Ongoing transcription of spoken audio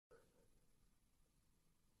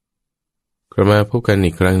กลับมาพบกัน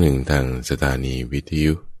อีกครั้งหนึ่งทางสถานีวิท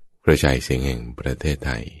ยุกระจายเสียงแห่งประเทศไ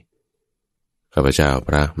ทยข้าพเจ้าพ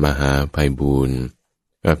ระมหาไพบูลย์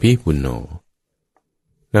อภิปุณโญ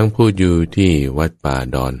นั่งพูดอยู่ที่วัดป่า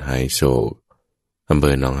ดอนไฮโศกอำเภ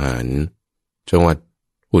อหนองหานจังหวัด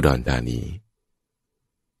อุดรธานี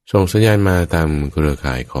ส่งสัญญาณมาตามเครือ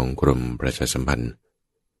ข่ายของกรมประชาสัมพันธ์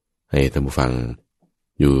ให้ท่านผู้ฟัง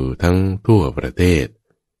อยู่ทั้งทั่วประเทศ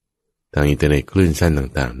ทางอินเทอร์เน็ตคลื่นสั้น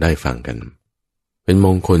ต่างๆได้ฟังกันเป็นม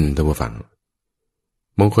งคลท่านผู้ฟัง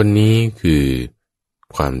มงคลนี้คือ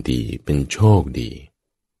ความดีเป็นโชคดี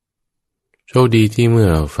โชคดีที่เมื่อ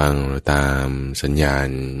เราฟังตามสัญญาณ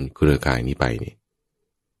เครือข่ายนี้ไปนี่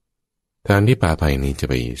ทางที่พาไปนี้จะ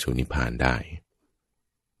ไปสู่นิพพานได้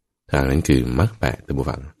ทางนั้นคือมรรคแปดท่านผู้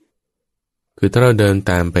ฟังคือถ้าเราเดิน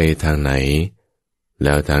ตามไปทางไหนแ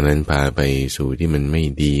ล้วทางนั้นพาไปสู่ที่มันไม่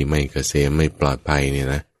ดีไม่เกษมไม่ปลอดภัยเนี่ย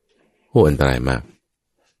นะโอ้อันตรายมาก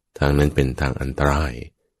ทางนั้นเป็นทางอันตราย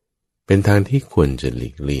เป็นทางที่ควรจะหลี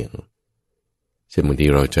กเลี่ยงเช่นบางที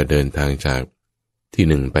เราจะเดินทางจากที่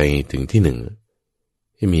หนึ่งไปถึงที่หนึ่ง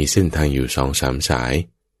ที่มีเส้นทางอยู่2-3 สาย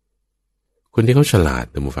คนที่เขาฉลาด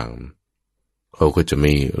ท่านผู้ฟังเขาก็จะไ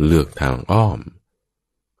ม่เลือกทางอ้อม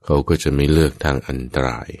เขาก็จะไม่เลือกทางอันตร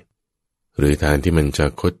ายหรือทางที่มันจะ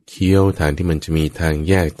คดเคี้ยวทางที่มันจะมีทาง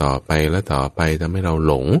แยกต่อไปและต่อไปทำให้เรา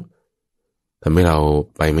หลงทำให้เรา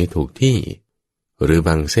ไปไม่ถูกที่หรือบ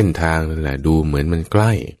างเส้นทางนั่นแหละดูเหมือนมันใก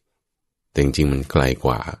ล้แต่จริงๆมันไกลก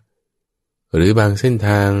ว่าหรือบางเส้นท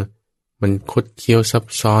างมันคดเคี้ยวซับ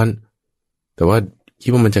ซ้อนแต่ว่าคิด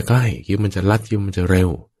ว่ามันจะใกล้คิดว่ามันจะลัดคิดว่ามันจะเร็ว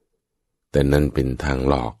แต่นั่นเป็นทาง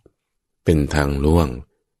หลอกเป็นทางล่วง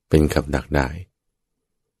เป็นกับดักได้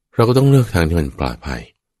เราก็ต้องเลือกทางที่มันปลอดภัย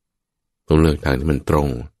ต้องเลือกทางที่มันตรง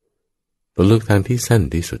ต้องเลือกทางที่สั้น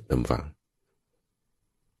ที่สุดตามฝัง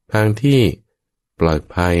ทางที่ปลอด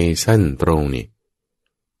ภัยสั้นตรงนี่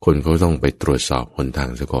คนเขาต้องไปตรวจสอบหนทาง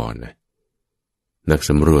ซะก่อนนะนัก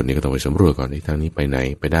สำรวจนี่ก็ต้องไปสำรวจก่อนทางนี้ไปไหน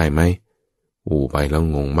ไปได้ไหมไปแล้ว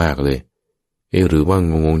งงมากเลยหรือว่า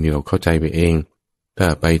งงนี่เราเข้าใจไปเองถ้า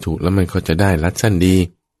ไปถูกแล้วมันก็จะได้ลัดสั้นดี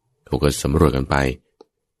เขาก็สำรวจกันไป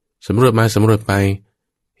สำรวจมาสำรวจไป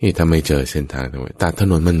ถ้าไม่เจอเส้นทางทำไมตัดถ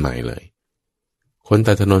นนมันใหม่เลยคน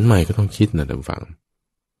ตัดถนนใหม่ก็ต้องคิดนะท่านฟัง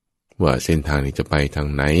ว่าเส้นทางนี้จะไปทาง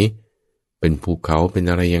ไหนเป็นภูเขาเป็น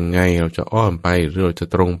อะไรยังไงเราจะอ้อมไปหรือเราจะ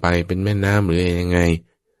ตรงไปเป็นแม่น้ำหรือยังไง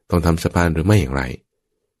ต้องทำสะพานหรือไม่อย่างไร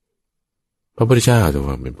พระพุทธเจ้าท่าน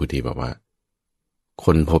ฟังเป็นผู้ที่บอกว่าค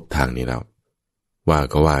นพบทางนี้แล้วว่า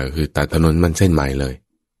ก็คือตัดถนนมันเส้นใหม่เลย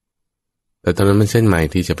แต่ถนนมันเส้นใหม่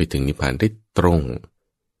ที่จะไปถึงนิพพานได้ตรง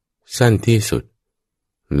สั้นที่สุด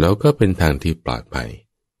แล้วก็เป็นทางที่ปลอดภัย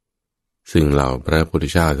ซึ่งเราพระพุทธ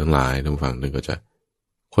เจ้าทั้งหลายท่านฟังนึงก็จะ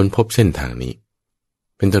ค้นพบเส้นทางนี้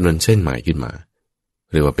เป็นถนนเส้นใหม่ขึ้นมา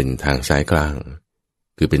เรียกว่าเป็นทางสายกลาง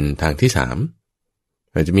คือเป็นทางที่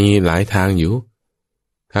3อาจจะมีหลายทางอยู่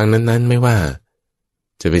ทางนั้นๆไม่ว่า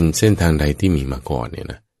จะเป็นเส้นทางใดที่มีมาก่อนเนี่ย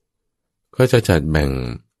นะก็จะจัดแบ่ง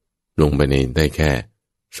ลงไปในได้แค่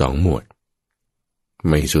2 หมวด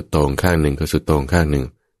ไม่สุดโต่งข้างหนึ่งก็สุดโต่งข้างหนึ่ง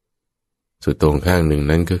สุดโต่งข้างหนึ่ง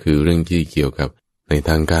นั้นก็คือเรื่องที่เกี่ยวกับในท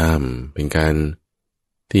างกามเป็นการ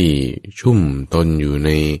ที่ชุ่มตนอยู่ใ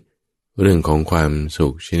นเรื่องของความสุ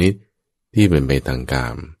ขชนิดที่เป็นไปทางกา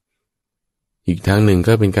มอีกทางหนึ่ง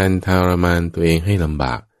ก็เป็นการทรมานตัวเองให้ลำบ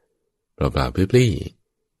ากเปล่าๆปลี้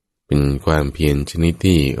ๆเป็นความเพียรชนิด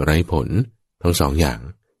ที่ไร้ผลทั้ง2 อย่าง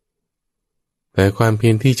แต่ความเพี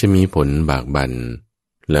ยรที่จะมีผลบากบั่น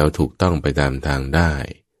แล้วถูกต้องไปตามทางได้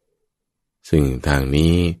ซึ่งทาง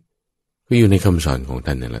นี้ก็อยู่ในคำสอนของ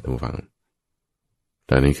ท่านนั่นแหละท่านผู้ฟัง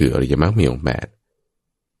ตอนนี้คืออริยมรรคมีองค์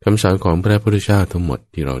8คำสอนของพระพุทธเจ้าทั้งหมด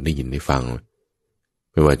ที่เราได้ยินได้ฟัง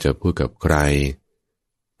ไม่ว่าจะพูดกับใคร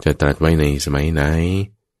จะตรัสไว้ในสมัยไหน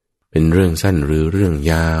เป็นเรื่องสั้นหรือเรื่อง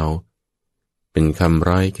ยาวเป็นคำ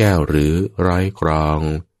ร้อยแก้วหรือร้อยกรอง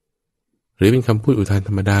หรือเป็นคำพูดอุทานธ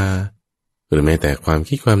รรมดาหรือแม้แต่ความ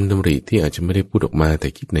คิดความดำริที่อาจจะไม่ได้พูดออกมาแต่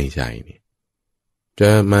คิดในใจเนี่ยจ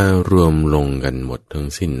ะมารวมลงกันหมดทั้ง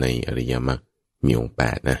สิ้นในอริยมรรคมีองค์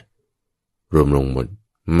8นะรวมลงหมด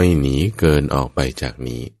ไม่หนีเกินออกไปจาก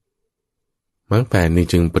นี้มรรค8นี้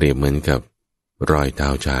จึงเปรียบเหมือนกับรอยเท้า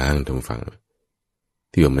ช้างท่านฟัง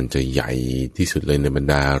ที่ว่ามันจะใหญ่ที่สุดเลยในบรร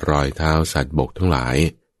ดารอยเท้าสัตว์บกทั้งหลาย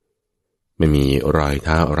ไม่มีรอยเ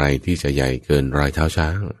ท้าอะไรที่จะใหญ่เกินรอยเท้าช้า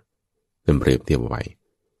งเป็นเปรียบเทียบไว้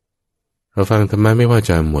เราฟังธรรมะไม่ว่า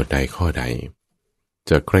จะหมวดใดข้อใด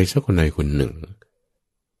จากใครสักคนใดคนหนึ่ง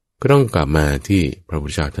ก็ต้องกลับมาที่พระพุท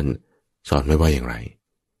ธเจ้าท่านสอนไว้ว่าอย่างไร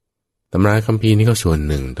ตำราคัมภีร์นี้ก็ส่วน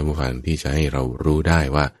หนึ่งท่านผู้ฟังที่จะให้เรารู้ได้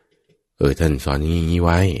ว่าท่านสอนอย่างนี้ไ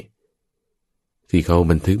ว้ที่เขา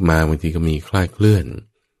บันทึกมาบางทีก็มีคลาดเคลื่อน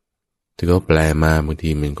ที่เขาแปลมาบางที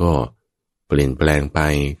มันก็ เปลี่ยนแปลงไป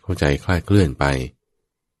เข้าใจคลาดเคลื่อนไป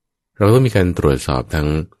เราต้องมีการตรวจสอบทั้ง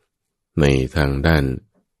ในทางด้าน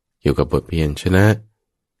เกี่ยวกับบทเพียรชนะ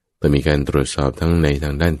ต้องมีการตรวจสอบทั้งในท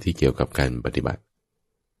างด้านที่เกี่ยวกับการปฏิบัติ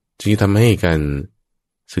จึงทำให้การ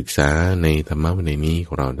ศึกษาในธรรมะในนี้ข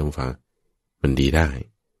องเราท่านฟังมันดีได้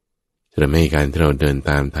จะทำให้การที่เราเดิน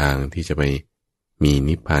ตามทางที่จะไปมี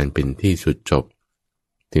นิพพานเป็นที่สุดจบ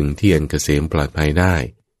ถึงที่อันเกษมปลอดภัยได้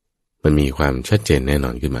มันมีความชัดเจนแน่น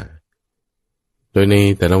อนขึ้นมาโดยใน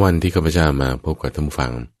แต่ละวันที่ข้าพเจ้ามาพบกับท่านผู้ฟั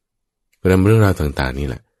งก็นำเรื่องราวต่างๆนี่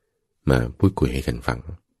แหละมาพูดคุยให้กันฟัง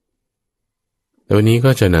แต่วันนี้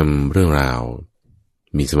ก็จะนำเรื่องราว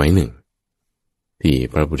มีสมัยหนึ่งที่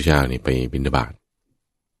พระพุทธเจ้าไปบิณฑบาต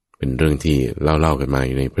เป็นเรื่องที่เล่ากันมาอ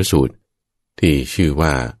ยู่ในพระสูตรที่ชื่อว่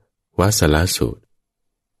าวัสสลสูตร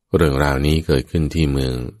เรื่องราวนี้เกิดขึ้นที่เมือ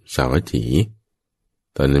งสาวัตถี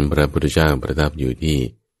ตอนนั้นพระพุทธเจ้าประทับอยู่ที่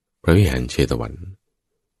พระวิหารเชตวัน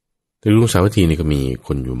ในกรุงสาวัตถีนี่ก็มีค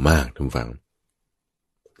นอยู่มากท่านฟัง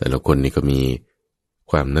แต่ละคนนี่ก็มี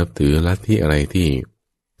ความนับถือลัทธิอะไรที่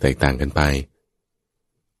แตกต่างกันไป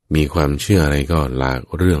มีความเชื่ออะไรก็หลาก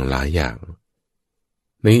เรื่องหลายอย่าง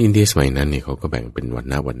ในอินเดียสมัยนั้นนี่เขาก็แบ่งเป็นวรร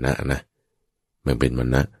ณะนะแบ่งเป็นวรร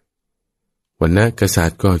ณะกษัต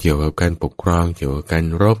ริย์ก็เกี่ยวกับการปกครองเกี่ยวกับการ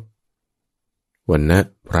รบวรรณะ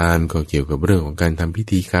พราหมณ์ก็เกี่ยวกับเรื่องของการทำพิ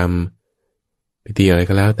ธีกรรมพิธีอะไร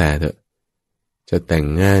ก็แล้วแต่เถอะจะแต่ง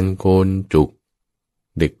งานโกนจุก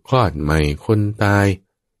เด็กคลอดใหม่คนตาย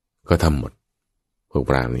ก็ทำหมดพวก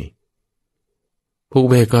พราหมณ์นี่พวก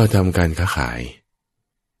เวทก็ทำการค้าขาย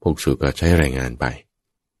พวกสูตรก็ใช้แรงงานไป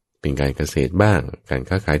เป็นการเกษตรบ้างการ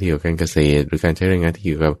ค้าขายที่เกี่ยวกับการเกษตรหรือการใช้แรงงานที่เ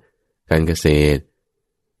กี่ยวกับการเกษตร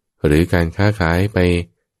หรือการค้าขายไป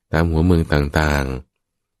ตามหัวเมืองต่าง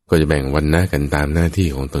ๆก็จะแบ่งวรรณะกันตามหน้าที่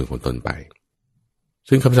ของตนไป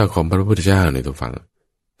ซึ่งคำสั่งของพระพุทธเจ้าในตัวฟัง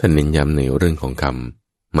ท่านเน้นย้ำในเรื่องของกรรม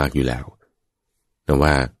มากอยู่แล้วแต่ว่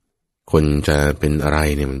าคนจะเป็นอะไร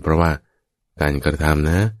เนี่ยมันเพราะว่าการกระทำ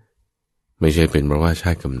นะไม่ใช่เป็นเพราะว่าช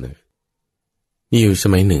าติกำเนิดมีอยู่ส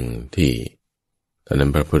มัยหนึ่งที่ตอนนั้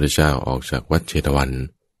นพระพุทธเจ้าออกจากวัดเชตวัน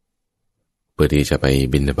เพื่อที่จะไป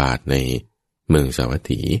บิณฑบาตในเมืองสาวัต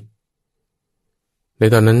ถีใน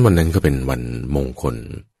ตอนนั้นวันนั้นก็เป็นวันมงคล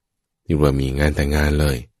ที่ว่ามีงานแต่งงานเล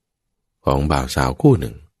ยของบ่าวสาวคู่ห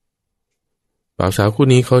นึ่งบ่าวสาวคู่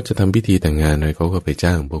นี้เขาจะทำพิธีแต่งงานอะไรเขาก็ไป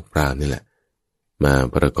จ้างพวกพราหมณ์นี่แหละมา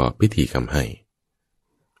ประกอบพิธีกรรมให้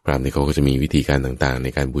พราหมณ์นี่เขาก็จะมีวิธีการต่างๆใน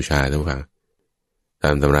การบูชาทุกครั้งตา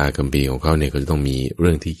มตำราคัมภีร์ของเขาเนี่ยก็จะต้องมีเ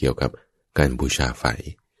รื่องที่เกี่ยวกับการบูชาไฟ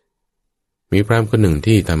มีพราหมณ์คนหนึ่ง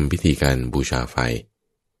ที่ทำพิธีการบูชาไฟ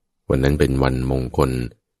วันนั้นเป็นวันมงคล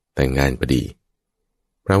แต่งงานพอดี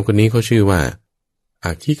พราหมณ์คนนี้เขาชื่อว่าอ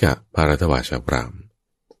าคิกะภารทวาชพราหมณ์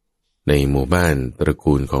ในหมู่บ้านตระ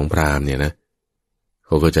กูลของพราหมณ์เนี่ยนะเข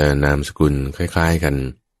าก็จะนามสกุลคล้ายๆกัน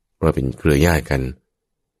เพราะเป็นเครือญาติกัน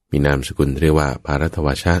มีนามสกุลเรียกว่าภารทว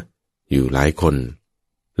าชะอยู่หลายคน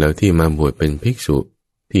แล้วที่มาบวชเป็นภิกษุ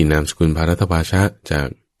ที่นามสกุลภารทวาชะจาก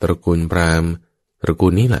ตระกูลพราหมณ์ตระกู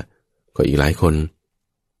ลนี้แหละก็อีกหลายคน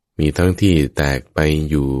มีทั้งที่แตกไป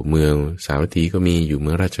อยู่เมืองสาวัตถีก็มีอยู่เมื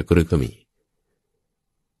องราชกฤห์ก็มี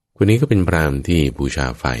คนนี้ก็เป็นพราหมณ์ที่บูชา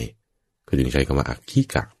ไฟก็จึงใช้คำว่าอักขิ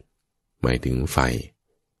กะหมายถึงไฟ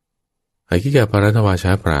อักขิกะภารทวาช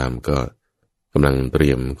ะพราหมณ์ก็กำลังเตรี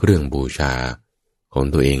ยมเครื่องบูชาของ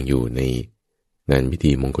ตัวเองอยู่ในงานพิ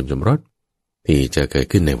ธีมงคลสมรสที่จะเกิด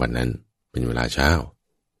ขึ้นในวันนั้นเป็นเวลาเช้า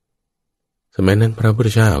สมัยนั้นพระพุทธ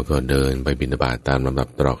เจ้าก็เดินไปบิณฑบาตตามลำดับ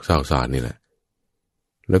ตรอกซอกซอยนี่แหละ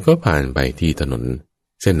แล้วก็ผ่านไปที่ถนน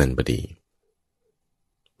เส้นนั้นพอดี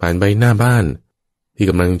ผ่านไปหน้าบ้านที่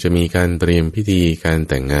กำลังจะมีการเตรียมพิธีการ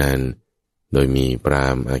แต่งงานโดยมีพรา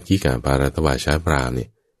หมณ์อาคิกะภารทวาชะพราหมณ์เนี่ย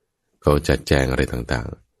เขาจัดแจงอะไรต่าง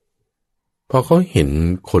ๆพอเขาเห็น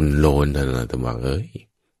คนโลนทันทีตะวัง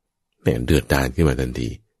เนี่ยเดือดดาลขึ้นมาทันที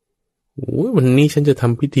โอ้ยวันนี้ฉันจะท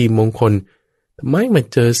ำพิธีมงคลทำไมมา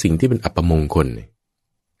เจอสิ่งที่เป็นอัปมงคล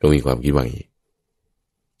ก็มีความคิดว่าอย่างนี้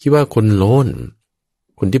คิดว่าคนโลน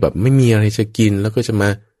คนที่แบบไม่มีอะไรจะกินแล้วก็จะมา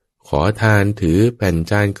ขอทานถือแผ่น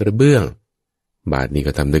จานกระเบื้องบาทนี้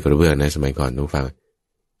ก็ทำด้วยกระเบื้องนะสมัยก่อนทุกฟัง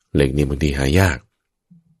เหล็กนี่บางทีหายาก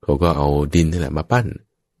เขาก็เอาดินนี่แหละมาปั้น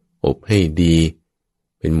อบให้ดี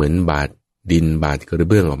เป็นเหมือนบาทดินบาทกระ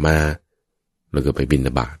เบื้องออกมาแล้วก็ไปบิณฑ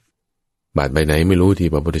บาตบาทใบไหนไม่รู้ที่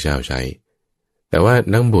พระพุทธเจ้าใช้แต่ว่า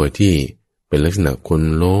นักบวชที่เป็นลักษณะคน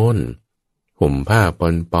โลนห่มผ้า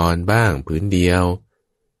ปอนๆบ้างผืนเดียว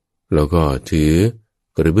แล้วก็ถือ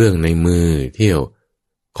กระเบื้องในมือเที่ยว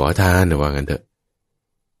ขอทานว่างั้นเถอะ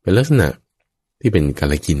เป็นลักษณะที่เป็นกา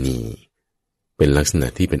ลกิณีเป็นลักษณะ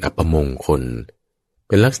ที่เป็นอัปมงคลเ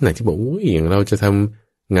ป็นลักษณะที่บอกอุ้ยอย่างเราจะท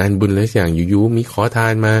ำงานบุญอะไรอย่างอยู่ๆมีขอทา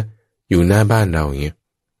นมาอยู่หน้าบ้านเราอย่างเงี้ย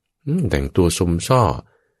แต่งตัวสมซ้อ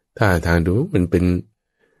ท่าทางดูมันเป็น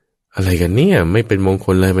อะไรกันเนี่ยไม่เป็นมงค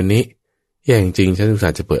ลเลยวันนี้แย่จริงฉันอุตส่า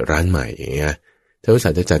ห์จะเปิดร้านใหม่อย่างเงี้ยฉันอุตส่า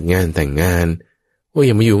ห์จะจัดงานแต่งงานโอ้ยอ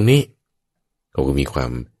ย่ามาอยู่นี่เขาก็มีควา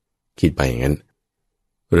มคิดไปอย่างนั้น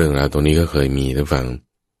เรื่องราวตรงนี้ก็เคยมีท่านฟัง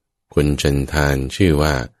คนจันทานชื่อว่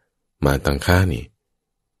ามาตังค่านี่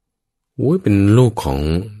เป็นลูกของ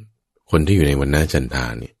คนที่อยู่ในวรรณะจันทา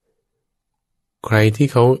นนี่ใครที่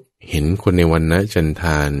เขาเห็นคนในวรรณะจันท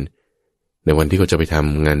านในวันที่เขาจะไปท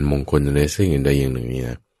ำงานมงคลอะไรซึ่งอย่างใดอย่างหนึ่งนี่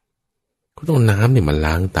นะเขาต้องน้ำเนี่ยมา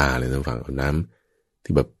ล้างตาเลยท่านฟังเอาน้ำ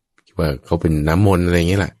ที่แบบว่าเขาเป็นน้ำมนต์อะไรอย่าง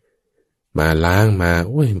เงี้ยแหละมาล้างมา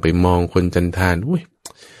ไปมองคนจันทาน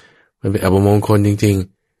มันเป็นอัปมงคลจริง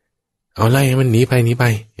ๆเอาไล่ให้มันหนีไป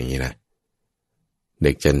อย่างนี้นะเ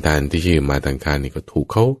ด็กจันทานที่ชื่อมาตังคารนี่ก็ถูก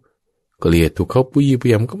เขาเกลียดถูกเขาปุยปุ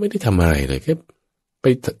ยมก็ไม่ได้ทำอะไรเลยแค่ไป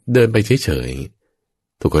เดินไปเฉย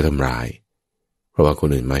ๆถูกเขาทำร้ายเพราะว่าคน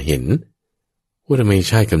อื่นมาเห็นว่าทำไม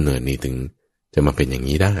ชาติกำเนิดนี้ถึงจะมาเป็นอย่าง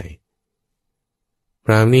นี้ได้พ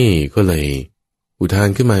ราหมณ์นี่ก็เลยอุทาน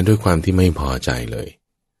ขึ้นมาด้วยความที่ไม่พอใจเลย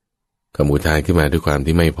คำอุทานขึ้นมาด้วยความ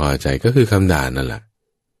ที่ไม่พอใจก็คือคำด่านั่นแหละ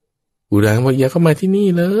อุทานว่าอย่าเข้ามาที่นี่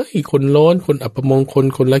เลยคนโล้นคนอัปมงคล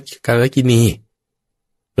คนละกาลกินี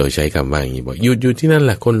โดยใช้คำว่าอย่างนี้บอกหยุดอยู่ที่นั่นแห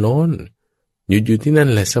ละคนโล้นหยุดอยู่ที่นั่น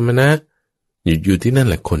แหละสมณะหยุดอยู่ที่นั่น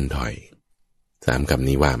แหละคนถอย3คำ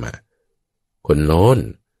นี้ว่ามาคนโล้น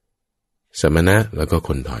สมณะแล้วก็ค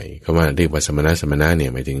นถอยคำว่าเรียกว่าสมณะเนี่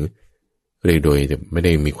ยหมายถึงเรียกโดยไม่ไ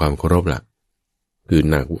ด้มีความเคารพหลักคือ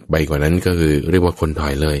หนักไปกว่านั้นก็คือเรียกว่าคนถ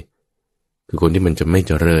อยเลยคือคนที่มันจะไม่เ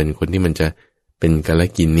จริญคนที่มันจะเป็นกัล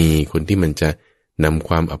กิณีคนที่มันจะนำค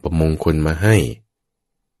วามอัปมงคลมาให้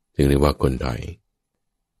จึงเรียกว่าคนถอย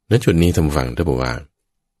ณจุดนี้ทำฝั่งถ้าบอกว่า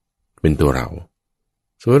เป็นตัวเรา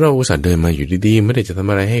สมมติเราอุตส่าห์เดินมาอยู่ดีๆไม่ได้จะทำ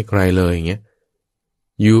อะไรให้ใครเลยอย่างเงี้ย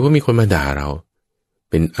อยู่ก็มีคนมาด่าเรา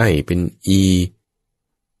เป็นไอ้เป็นอี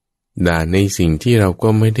ด่าในสิ่งที่เราก็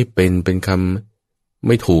ไม่ได้เป็นคำไ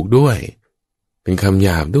ม่ถูกด้วยเป็นคำหย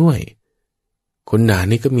าบด้วยคนด่า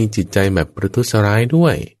นี่ก็มีจิตใจแบบประทุษร้ายด้ว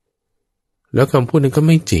ยแล้วคำพูดนั้นก็ไ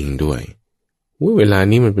ม่จริงด้วยเวลา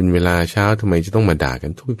นี้มันเป็นเวลาเช้าทำไมจะต้องมาด่ากั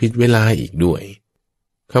นทุกผิดเวลาอีกด้วย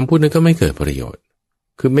คำพูดนั้นก็ไม่เกิดประโยชน์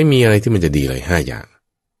คือไม่มีอะไรที่มันจะดีเลย5อย่าง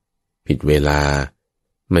ผิดเวลา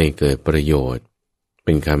ไม่เกิดประโยชน์เ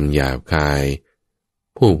ป็นคำหยาบคาย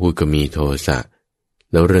ผู้พูดก็มีโทสะ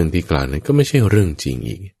แล้วเรื่องที่กล่าวนั้นก็ไม่ใช่เรื่องจริง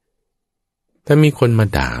อีกถ้ามีคนมา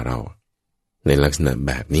ด่าเราในลักษณะแ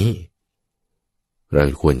บบนี้เรา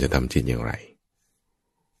ควรจะทำจิตอย่างไร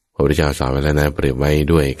พระพุทธเจ้าสอนไว้แล้วนะเปรียบไว้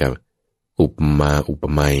ด้วยกับอุปมาอุป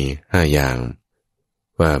ไมย5อย่าง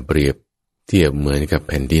ว่าเปรียบเทียบเหมือนกับแ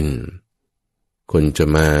ผ่นดินคนจะ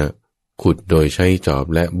มาขุดโดยใช้จอบ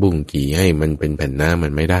และบุ้งกี่ให้มันเป็นแผ่นน้ำมั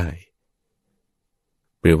นไม่ได้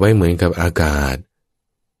เปรียบไว้เหมือนกับอากาศ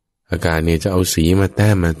เนี่ยจะเอาสีมาแต้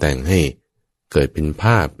มมาแต่งให้เกิดเป็นภ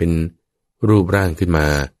าพเป็นรูปร่างขึ้นมา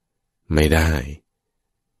ไม่ได้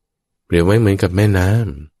เปรียบไว้เหมือนกับแม่น้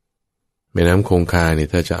ำคงคาเนี่ย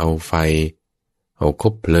ถ้าจะเอาไฟเอาค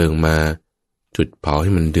บเพลิงมาจุดเผาใ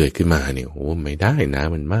ห้มันเดือดขึ้นมาเนี่ยไม่ได้นะ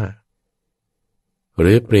มันมากห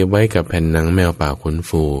รือเปรียบไว้กับแผ่นหนังแมวป่าขน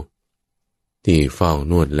ฟูที่เฝ้า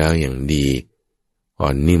นวดแล้วอย่างดีอ่อ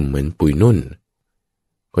นนิ่มเหมือนปุ๋ยนุ่น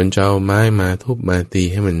คนจะเอาไม้มาทุบมาตี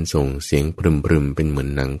ให้มันส่งเสียงปรึมๆเป็นเหมือน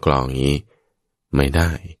หนังกลองนี้ไม่ได้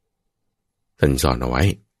ท่านสอนเอาไว้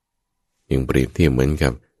ยังเปรียบเทียบเหมือนกั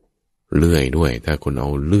บเลื่อยด้วยถ้าคนเอา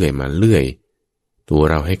เลื่อยมาเลื่อยตัว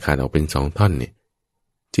เราให้ขาดออกเป็น2ท่อนเนี่ย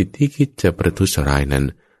จิตที่คิดจะประทุษร้ายนั้น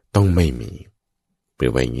ต้องไม่มีเปรีย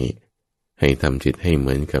บไว้อย่างนี้ให้ทำจิตให้เห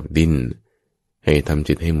มือนกับดินให้ทำ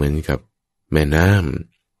จิตให้เหมือนกับแม่น้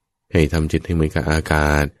ำให้ทำจิตให้เหมือนกับอาก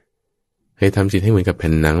าศให้ทำจิตให้เหมือนกับแผ่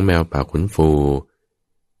นหนังแมวป่าขนฟู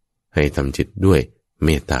ให้ทำจิตด้วยเม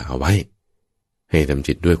ตตาเอาไว้ให้ทำ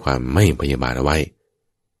จิตด้วยความไม่พยาบาทเอาไว้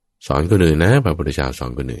สอนคนอื่นนะพระพุทธเจ้าสอ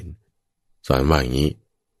นคนอื่นสอนว่าอย่างนี้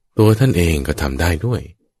ตัวท่านเองก็ทำได้ด้วย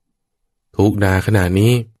ถูกด่าขนาด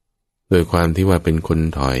นี้โดยความที่ว่าเป็นคน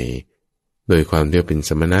ถอยโดยความที่ว่าเป็นส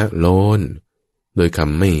มณะโลนโดยค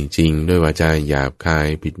ำไม่จริงด้วยวาจาหยาบคาย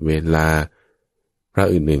ผิดเวลาพระ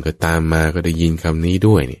อื่นๆก็ตามมาก็ได้ยินคำนี้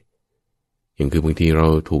ด้วยนี่อย่างคือบางทีเรา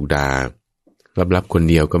ถูกด่าลับๆคน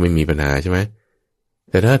เดียวก็ไม่มีปัญหาใช่ไหม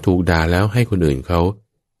แต่ถ้าถูกด่าแล้วให้คนอื่นเขา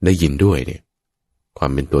ได้ยินด้วยเนี่ยควา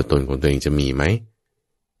มเป็นตัวตนของตัวเองจะมีไหม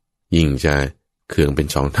ยิ่งจะเคืองเป็น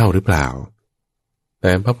2 เท่าหรือเปล่าแต่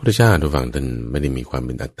พระพุทธเจ้าทุกฝั่งท่านไม่ได้มีความเ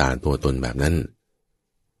ป็นอัตตาตัวตนแบบนั้น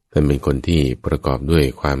ท่านเป็นคนที่ประกอบด้วย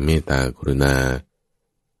ความเมตตากรุณา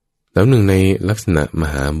แล้วหนึ่งในลักษณะม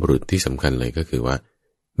หาบุรุษที่สำคัญเลยก็คือว่า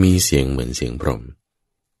มีเสียงเหมือนเสียงพรหม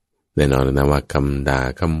แน่นอนนะว่าคำด่า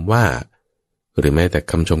คำว่า หรือแม้แต่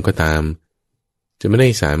คำชมก็ตามจะไม่ได้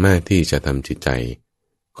สามารถที่จะทำจิตใจ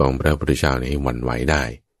ของพระพุทธเจ้าให้หวั่นไหวได้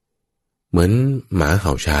เหมือนหมาเห่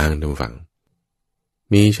าช้างท่านฟัง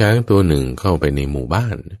มีช้างตัวหนึ่งเข้าไปในหมู่บ้า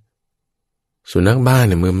นสุนัขบ้านเ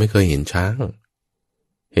นี่ยมันไม่เคยเห็นช้าง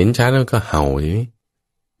แล้วก็เห่าอย่างนี้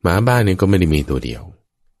หมาบ้านเนี่ยก็ไม่ได้มีตัวเดียว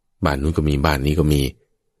บ้านนู้นก็มีบ้านนี้ก็มี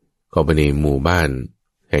เข้าไปในหมู่บ้าน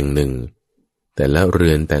แห่งหนึ่งแต่ละเรื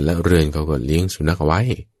อนเขาก็เลี้ยงสุนัขไว้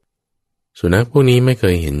สุนัขพวกนี้ไม่เค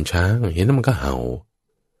ยเห็นช้างเห็นแล้วมันก็เห่า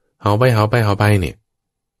ไปเนี่ย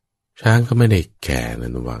ช้างก็ไม่ได้แก่น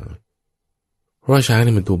ะระวังเพราะว่าช้าง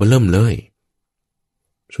นี่มันตัวเบ้อเริ่มเลย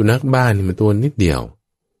สุนัขบ้านนี่มันตัวนิดเดียว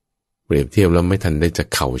เปรียบเทียบแล้วไม่ทันได้จะ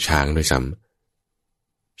เข่าช้างด้วยซ้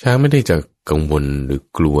ำช้างไม่ได้จะกังวลหรือ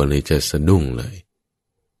กลัวเลยจะสะดุ้งเลย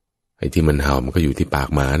ไอ้ที่มันเห่ามันก็อยู่ที่ปาก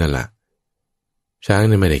หมานั่นแหละช้าง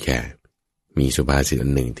นี่ไม่ได้แก่มีสุภาษิตอั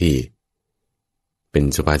นหนึ่งที่เป็น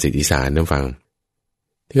สุภาษิตอีสานท่านฟัง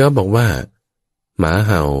ที่เขาบอกว่าหมาเ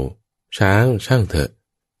ห่าช้างช่างเถอะ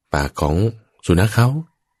ปากของสุนัขเขา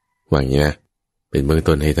ว่าอย่างนี้นะเป็นเบื้อง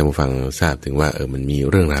ต้นให้ท่านผู้ฟังทราบถึงว่ามันมี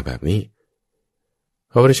เรื่องราวแบบนี้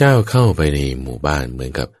พระพุทธเจ้าเข้าไปในหมู่บ้านเหมือ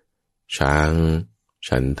นกับช้าง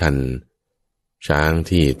ฉันทันช้าง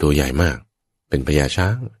ที่ตัวใหญ่มากเป็นพญาช้า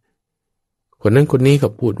งคนนั้นคนนี้ก็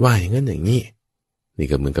พูดว่าอย่างนั้นอย่างนี้นี่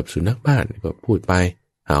ก็เหมือนกับสุนัขบ้านก็พูดไป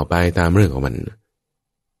เห่าไปตามเรื่องของมัน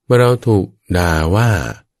เมื่อเราถูกด่าว่า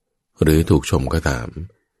หรือถูกชมก็ตาม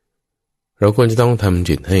เราควรจะต้องทำ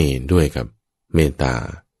จิตให้ด้วยกับเมตตา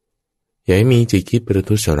อย่าให้มีจิตคิดประ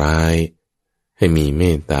ทุษร้ายให้มีเม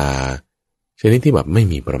ตตาชนิดที่แบบไม่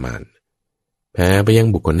มีประมาณแผ่ไปยัง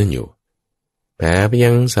บุคคลนั่นอยู่แผ่ไปยั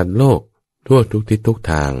งสัตว์โลกทั่วทุกทิศทุก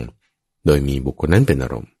ทางโดยมีบุคคลนั้นเป็นอา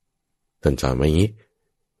รมณ์ท่านสอนไว้อย่างนี้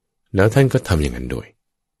แล้วท่านก็ทำอย่างนั้นด้วย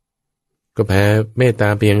ก็แผ่เมตตา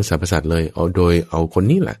ไปยังสรรพสัตว์เลยเอาคน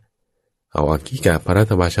นี้แหละเอาอคิกะภรั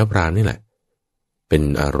ตวาชพรามนี่แหละเป็น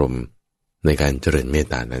อารมณ์ในการเจริญเมต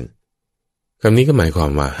ตานั้นคำนี้ก็หมายควา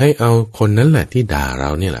มว่าให้เอาคนนั้นแหละที่ด่าเร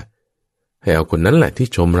าเนี่ยแหละให้เอาคนนั้นแหละที่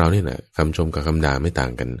ชมเราเนี่ยแหละคำชมกับคำด่าไม่ต่า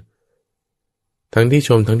งกันทั้งที่ช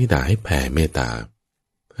มทั้งที่ด่าให้แผ่เมตตา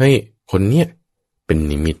ให้คนเนี้ยเป็น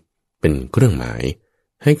นิมิตเป็นเครื่องหมาย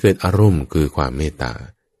ให้เกิดอารมณ์คือความเมตตา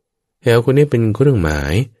ให้เอาคนนี้เป็นเครื่องหมา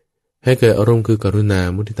ยให้เกิดอารมณ์คือกรุณา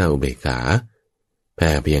มุทิตาอุเบกขาแผ่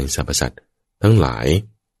ไปยังสรรพสัตว์ทั้งหลาย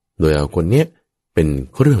โดยเอาคนเนี้ยเป็น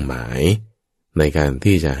เครื่องหมายในการ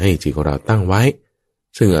ที่จะให้จิตของเราตั้งไว้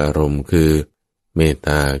ซึ่งอารมณ์คือเมตต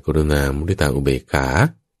ากรุณามุทิตาอุเบกขา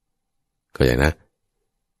ก็อย่างนะ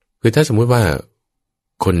คือถ้าสมมุติว่า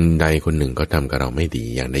คนใดคนหนึ่งก็ทำกับเราไม่ดี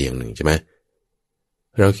อย่างใดอย่างหนึ่งใช่ไหม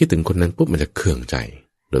เราคิดถึงคนนั้นปุ๊บมันจะเคืองใจ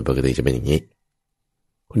โดยปกติจะเป็นอย่างนี้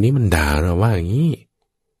คนนี้มันด่าเราว่าอย่างนี้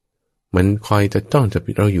มันคอยจะจ้องจะ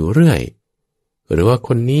ปิดเราอยู่เรื่อยหรือว่าค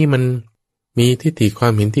นนี้มันมีทิฏฐิควา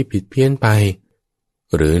มเห็นที่ผิดเพี้ยนไป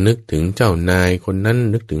หรือนึกถึงเจ้านายคนนั้น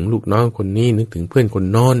นึกถึงลูกน้องคนนี้นึกถึงเพื่อนคน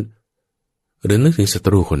โน้นหรือนึกถึงศัต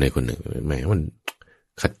รูคนใดคนหนึ่งแหมมัน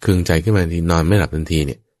ขัดเคืองใจขึ้นมาทีนอนไม่หลับทันทีเ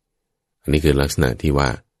นี่ยอันนี้คือลักษณะที่ว่า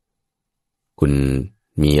คุณ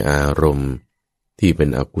มีอารมณ์ที่เป็น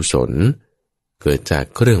อกุศลเกิดจาก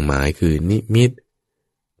เครื่องหมายคือนิมิต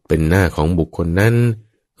เป็นหน้าของบุคคลนั้น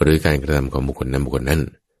หรือการกระทำของบุคคลนั้น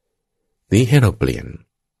นี้ให้เราเปลี่ยน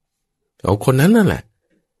เอาคนนั้นนั่นแหละ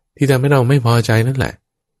ที่ทำให้เราไม่พอใจนั่นแหละ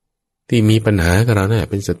ที่มีปัญหากับเราเนี่ย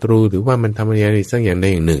เป็นศัตรูหรือว่ามันทำอะไรสักอย่างใด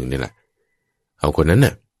อย่างหนึ่งนี่แหละเอาคนนั้นน่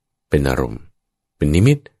ะเป็นอารมณ์เป็นนิ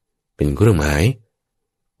มิตเป็นเครื่องหมาย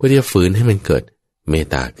เพื่อที่จะฝืนให้มันเกิดเมต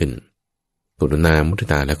ตาขึ้นกรุณามุทิ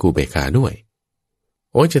ตาและอุเบกขาด้วย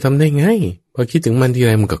โอ้ยจะทำได้ไงพอคิดถึงมันทีไ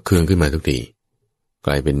รมันก็เคืองขึ้นมาทุกทีก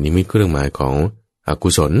ลายเป็นนิมิตเครื่องหมายของอกุ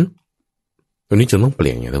ศลตรงนี้จนต้องเป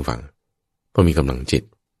ลี่ยนอย่างท่านฟังต้องมีกำลังจิต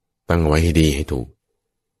ตั้งไว้ให้ดีให้ถูก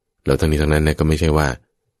แล้วทั้งนี้ทั้งนั้นเนี่ยก็ไม่ใช่ว่า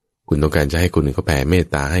คุณต้องการจะให้คนอื่นเขาแผ่เมต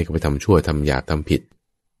ตาให้เขาไปทำชั่วทำหยาบทำผิด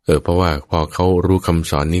เพราะว่าพอเขารู้คำ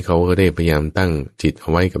สอนนี้เขาก็ได้พยายามตั้งจิตเอา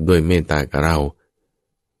ไว้กับด้วยเมตตากับเรา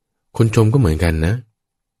คนชมก็เหมือนกันนะ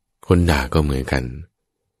คนด่าก็เหมือนกัน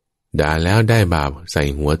ด่าแล้วได้บาปใส่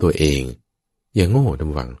หัวตัวเองอย่างโง่ท่า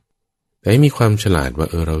นฟังแต่ให้มีความฉลาดว่า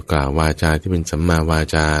เรากล่าววาจาที่เป็นสัมมาวา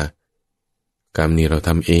จากรรมนี้เราท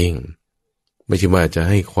ำเองไม่ใช่ว่าจะ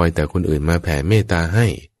ให้คอยแต่คนอื่นมาแผ่เมตตาให้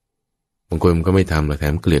บางคนมันก็ไม่ทำหรอกแถ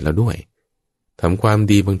มเกลียดเราด้วยทำความ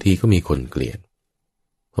ดีบางทีก็มีคนเกลียด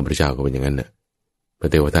พระพุทธเจ้าก็เป็นอย่างนั้นน่ะพระ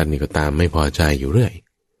เทวทัตนี่ก็ตามไม่พอใจอยู่เรื่อย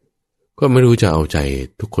ก็ไม่รู้จะเอาใจ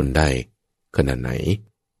ทุกคนได้ขนาดไหน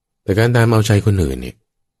แต่การตามเอาใจคนอื่นเนี่ย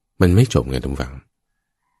มันไม่จบไงท่านฟัง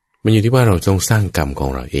มันอยู่ที่ว่าเราต้องสร้างกรรมของ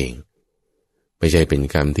เราเองไม่ใช่เป็น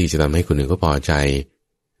กรรมที่จะทำให้คนอื่นก็พอใจ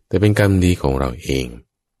แต่เป็นกรรมดีของเราเอง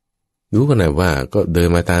รู้กันหน่อยว่าก็เดิน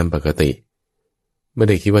มาตามปกติ ไม่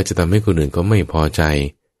ได้คิดว่าจะทำให้คนอื่นก็ไม่พอใจ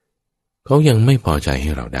เขายังไม่พอใจใ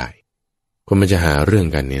ห้เราได้คนมันจะหาเรื่อง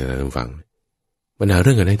กันเนี่ยนะท่านฟังมันหาเ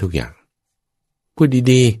รื่องกันได้ทุกอย่างพูด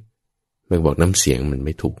ดีๆมันบอกน้ำเสียงมันไ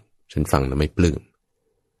ม่ถูกฉันฟังแล้วไม่ปลื้ม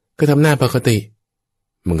ก็ทำหน้าปกติ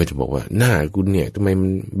มันก็จะบอกว่าหน้ากูเนี่ยทำไมมั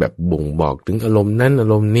นแบบบ่งบอกถึงอารมณ์นั้นอา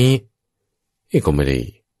รมณ์นี้ก็ไม่ได้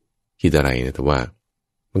คิดอะไรนะแต่ว่า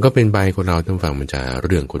มันก็เป็นไปคนเราท่านฟังมันจะเ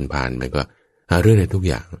รื่องคนผ่านมันก็หาเรื่องในทุก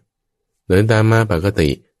อย่างเดินตามมาปกติ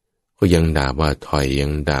ก็ยังด่าว่าถอยยั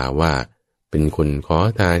งด่าว่าเป็นคนขอ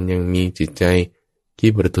ทานยังมีจิตใจคิด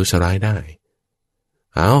ประทุษร้ายได้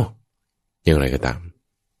อย่างไรก็ตาม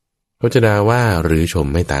เขาจะด่าว่าหรือชม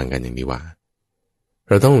ไม่ต่างกันอย่างนี้ว่าเ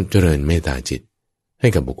ราต้องเจริญเมตตาจิตให้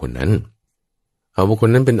กับบุคคลนั้นเอาบุคคล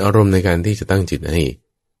นั้นเป็นอารมณ์ในการที่จะตั้งจิตให้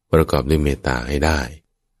ประกอบด้วยเมตตาให้ได้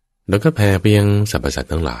แล้วก็แผ่ไปยังสรรพสัต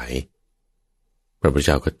ว์ทั้งหลายพระพุทธเ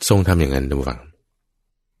จ้าก็ทรงทำอย่างนั้นท่านผู้ฟัง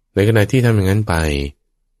ในขณะที่ทำอย่างนั้นไป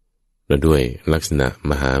แล้วด้วยลักษณะ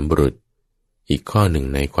มหาบุรุษอีกข้อหนึ่ง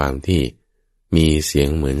ในความที่มีเสียง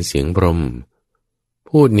เหมือนเสียงพรหม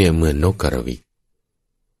พูดเนี่ยเหมือนนกกระวิก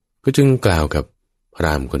ก็จึงกล่าวกับพร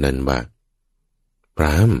าหมณ์คนนั้นว่าพร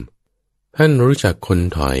าหมณ์ท่านรู้จักคน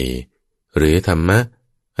ถอยหรือธรรมะ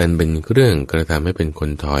อันเป็นเครื่องกระทำให้เป็นคน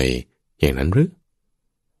ถอยอย่างนั้นหรือ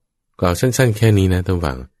กล่าวสั้นๆแค่นี้นะท่าน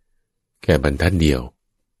ฟังแค่บรรทัดเดียว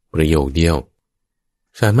ประโยคเดียว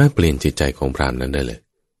สามารถเปลี่ยนจิตใจของพราหมณ์นั้นได้เลย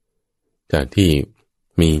จากที่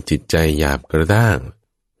มีจิตใจหยาบกระด้าง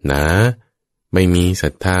หนาไม่มีศรั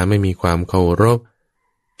ทธาไม่มีความเคารพ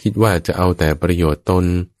คิดว่าจะเอาแต่ประโยชน์ตน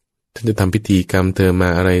ท่านจะทำพิธีกรรมเธอมา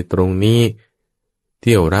อะไรตรงนี้เ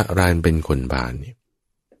ที่ยวระรานเป็นคนบาลเนี่ย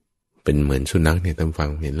เป็นเหมือนสุนัขเนี่ยท่านฟัง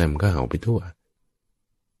เห็นแล้วมันก็เห่าไปทั่ว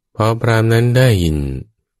พอพราหมณ์นั้นได้ยิน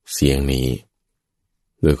เสียงนี้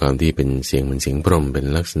ด้วยความที่เป็นเสียงเหมือนเสียงพรหมเป็น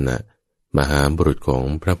ลักษณะมหาบุรุษของ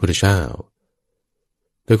พระพุทธเจ้า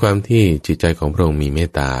ด้วยความที่จิตใจของพระองค์มีเม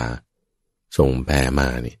ตตาส่งแผ่มา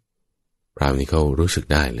นี่พราหมณ์นี้เขารู้สึก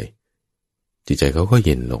ได้เลยจิตใจเขาก็เ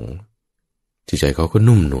ย็นลงจิตใจเขาก็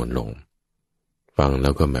นุ่มนวลลงฟังแล้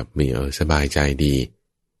วก็แบบมีสบายใจดี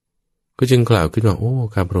ก็จึงกล่าวขึ้นว่าโอ้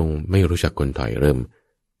ข้าพระองค์ไม่รู้จักคนถอยเริ่ม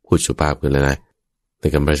พูดสุภาพขึ้นแล้วนะใน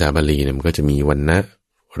คำภาษาบาลีเนี่ยมันก็จะมีวรรณะ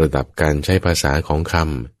ระดับการใช้ภาษาของค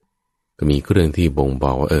ำก็มีเรื่องที่บ่งบ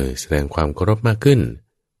อกว่าแสดงความเคารพมากขึ้น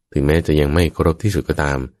ถึงแม้จะยังไม่เคารพที่สุดก็ต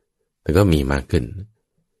ามแต่ก็มีมากขึ้น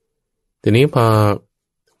ทีนี้พอ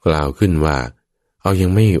กล่าวขึ้นว่าเอายัง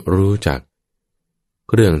ไม่รู้จัก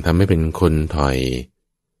เรื่องทำให้เป็นคนถอย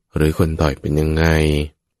หรือคนถอยเป็นยังไง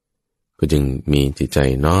ก็จึงมีจิตใจ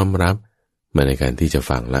น้อมรับมาในการที่จะ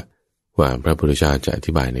ฟังละว่าพระพุทธเจ้าจะอ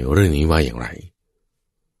ธิบายในเรื่องนี้ว่าอย่างไร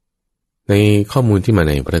ในข้อมูลที่มา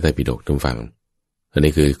ในพระไตรปิฎกทุกฟังอัน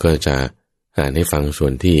นี้คือก็จะอ่านให้ฟังส่ว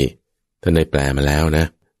นที่ท่านได้แปลมาแล้วนะ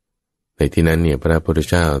ในที่นั้นเนี่ยพระพุทธ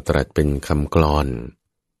เจ้าตรัสเป็นคำกลอน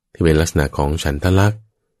ที่เป็นลักษณะของฉันทลักษณ์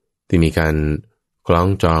ที่มีการคล้อง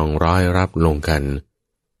จองร้อยรับลงกัน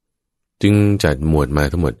จึงจัดหมวดมา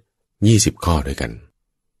ทั้งหมด20ข้อด้วยกัน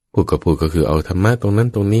พูดก็คือเอาธรรมะตรงนั้น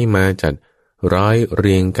ตรงนี้มาจัดร้อยเ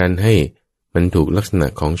รียงกันให้มันถูกลักษณะ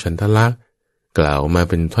ของฉันทลักษณ์กล่าวมา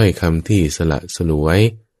เป็นถ้อยคำที่สละสลวย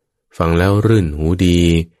ฟังแล้วรื่นหูดี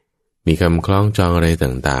มีคำคล้องจองอะไร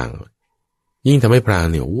ต่างๆยิ่งทำให้พราหม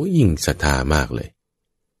ณ์เนี่ยยิ่งศรัทธามากเลย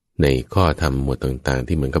ในข้อธรรมหมวดต่างๆ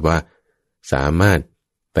ที่เหมือนกับว่าสามารถ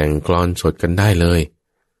แต่งกลอนสดกันได้เลย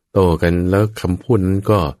โต้กันแล้วคำพูดนั้น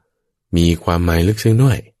ก็มีความหมายลึกซึ้ง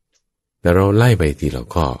ด้วยแต่เราไล่ไปทีละ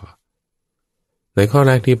ข้อในข้อแ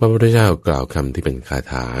รกที่พระพุทธเจ้ากล่าวคำที่เป็นคา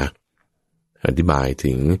ถาอธิบาย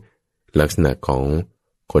ถึงลักษณะของ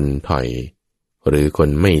คนถอยหรือคน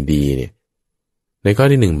ไม่ดีเนี่ยในข้อ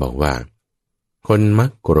ที่1บอกว่าคนมั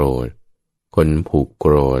กโกรธคนผูกโก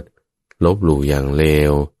รธลบหลู่อย่างเล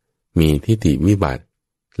วมีทิฏฐิวิบัติ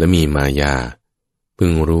และมีมายาพึ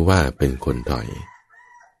งรู้ว่าเป็นคนถอย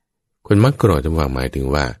คนมักโกรธจะหมายถึง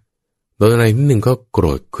ว่าโดนอะไรนิดนึงก็โกร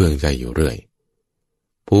ธเคืองใจอยู่เรื่อย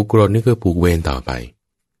ผูกโกรธนี่คือผูกเวรต่อไป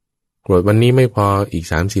โกรธวันนี้ไม่พออีก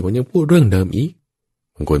 3-4 วันยังพูดเรื่องเดิมอีก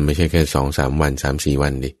บางคนไม่ใช่แค่ 2-3 วัน 3-4 วั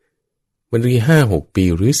นดิบางที 5-6 ปี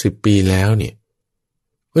หรือ10 ปีแล้วเนี่ย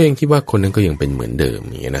ก็ยังคิดว่าคนนั้นก็ยังเป็นเหมือนเดิม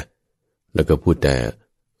อย่างนี้นะแล้วก็พูดแต่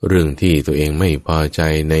เรื่องที่ตัวเองไม่พอใจ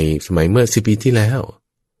ในสมัยเมื่อ10 ปีที่แล้ว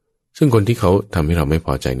ซึ่งคนที่เขาทำให้เราไม่พ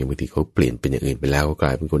อใจในบางทีเขาเปลี่ยนเป็นอย่างอื่นไปแล้วกล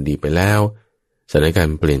ายเป็นคนดีไปแล้วสถานการ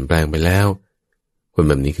ณ์เปลี่ยนแปลงไปแล้วคน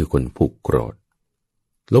แบบนี้คือคนผูกโกรธ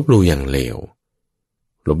ลบหลู่อย่างเลว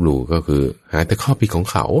ลบหลู่ก็คือหาแต่ข้อผิดของ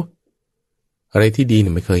เขาอะไรที่ดีเ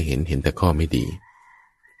นี่ยไม่เคยเห็นแต่ข้อไม่ดี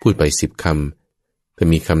พูดไป10 คำแต่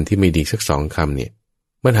มีคำที่ไม่ดีสัก2 คำเนี่ย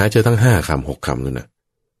มันหาเจอทั้ง5 คำ 6 คำเลยนะ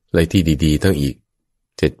อะไรที่ดีๆทั้งอีก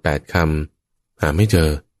 7-8 คำ หาไม่เจอ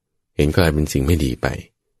เห็นกลายเป็นสิ่งไม่ดีไป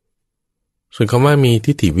ส่วนคำว่ามี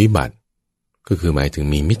ทิฏฐิวิบัติก็คือหมายถึง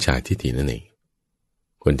มีมิจฉาทิฏฐินั่นเอง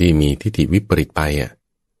คนที่มีทิฏฐิวิปริตไป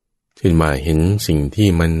เช่นว่าเห็นสิ่งที่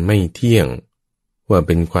มันไม่เที่ยงว่าเ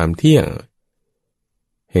ป็นความเที่ยง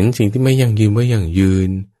เห็นสิ่งที่ไม่ยั่งยืนว่ายั่งยืน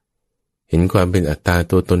เห็นความเป็นอัตตา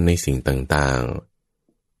ตัวตนในสิ่งต่าง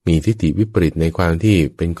ๆมีทิฏฐิวิปริตในความที่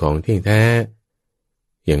เป็นของเที่ยงแท้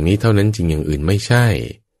อย่างนี้เท่านั้นจริงอย่างอื่นไม่ใช่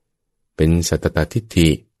เป็นสัตตทิฏฐิ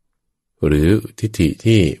หรือทิฏฐิ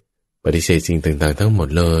ที่ปฏิเสธสิ่งต่างๆทั้งหมด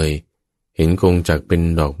เลยเห็นกงจักรเป็น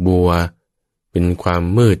ดอกบัวเป็นความ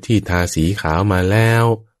มืดที่ทาสีขาวมาแล้ว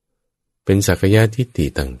เป็นสักกายทิฏฐิ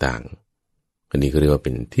ต่างๆอันนี้ก็เรียกว่าเ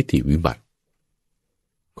ป็นทิฏฐิวิบัติ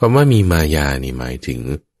ความว่ามีมายานี่หมายถึง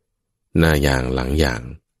หน้าอย่างหลังอย่าง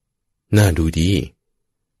หน้าดูดี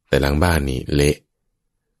แต่หลังบ้านนี่เละ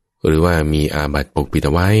หรือว่ามีอาบัติปกปิดเอ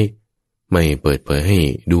าไว้ไม่เปิดเผยให้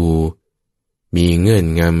ดูมีเงื่อน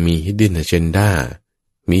งำมี hidden agenda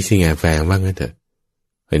มีสิ่งแอบแฝงว่างั้นเถอะ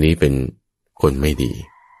อันนี้เป็นคนไม่ดี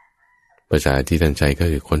ภาษาที่ท่านใช้ก็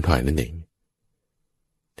คือคนถอยนั่นเอง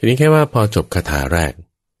ทีนี้แค่ว่าพอจบคาถาแรก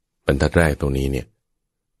บรรทัดแรกตรงนี้เนี่ย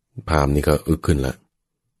พราหมณ์นี่ก็อึกขึ้นละ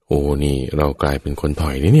โอ้นี่เรากลายเป็นคนถ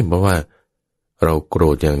อยนี่เพราะว่าเราโกร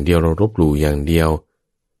ธอย่างเดียวเรารบหลู่อย่างเดียว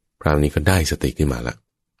พราหมณ์นี่ก็ได้สติขึ้นมาละ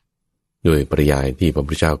โดยปริยายที่พระ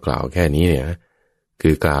พุทธเจ้ากล่าวแค่นี้เนี่ยคื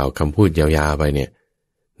อกล่าวคำพูดยาวๆไปเนี่ย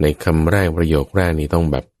ในคำแรกประโยคแรกนี้ต้อง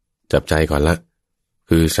แบบจับใจก่อนละ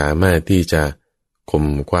คือสามารถที่จะข่ม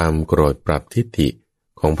ความโกรธปรับทิฏฐิ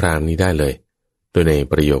ของพราหมณ์นี้ได้เลยโดยใน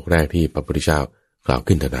ประโยคแรกที่พระพุทธเจ้ากล่าว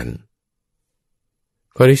ขึ้นเท่านั้น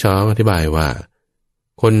ข้อที่สองอธิบายว่า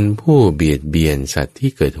คนผู้เบียดเบียนสัตว์ที่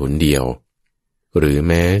เกิดหนเดียวหรือแ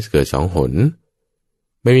ม้เกิดสองหน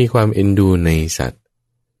ไม่มีความเอ็นดูในสัตว์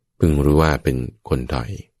พึงรู้ว่าเป็นคนถอ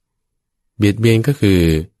ยเบียดเบียนก็คือ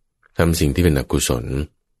ทำสิ่งที่เป็นอกุศล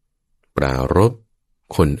ปรารภ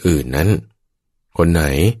คนอื่นนั้นคนไหน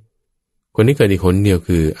คนที่เกิดอีกหนเดียว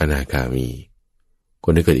คืออนาคามีค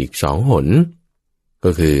นที่เกิดอีกสองหน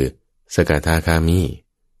ก็คือสกทาคามี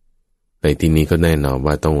ในที่นี้ก็แน่นอน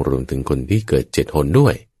ว่าต้องรวมถึงคนที่เกิด7หนด้ว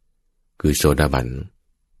ยคือโสดาบัน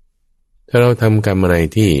ถ้าเราทำกรรมอะไร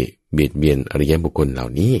ที่เบียดเบียนอริยบุคคลเหล่า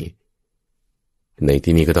นี้ใน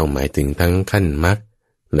ที่นี้ก็ต้องหมายถึงทั้งขั้นมรรค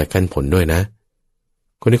และขั้นผลด้วยนะ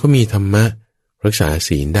คนที่เขามีธรรมะรักษา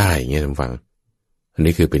ศีลได้อย่างเงี้ยท่านฟังอัน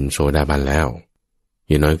นี้คือเป็นโสดาบันแล้วอ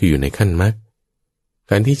ย่างน้อยก็อยู่ในขั้นมรรค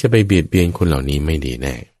การที่จะไปเบียดเบียนคนเหล่านี้ไม่ดีแ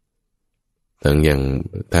น่ทั้งยัง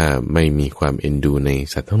ถ้าไม่มีความเอ็นดูใน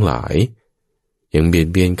สัตว์ทั้งหลายยังเบียด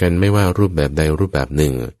เบียนกันไม่ว่ารูปแบบใดรูปแบบห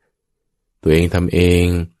นึ่งตัวเองทำเอง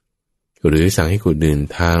หรือสั่งให้คนอื่น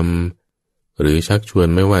ทำหรือชักชวน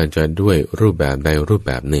ไม่ว่าจะด้วยรูปแบบใดรูปแ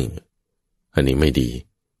บบหนึ่งอันนี้ไม่ดี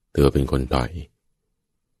ถือว่าเป็นคนต่อย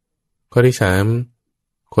ข้อที่สาม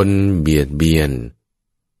คนเบียดเบียน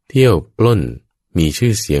เที่ยวปล้นมีชื่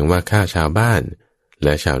อเสียงว่าฆ่าชาวบ้านแล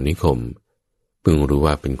ะชาวนิคมพึงรู้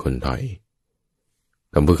ว่าเป็นคนถอย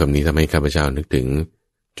คำพูดคำนี้ทำให้ข้าพเจ้านึกถึง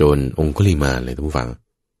โจรองคุลิมานเลยทุกฝั่ง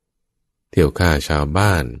เที่ยวฆ่าชาวบ้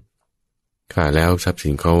านฆ่าแล้วทรัพย์สิ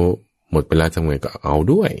นเขาหมดไปแล้วทำไงก็เอา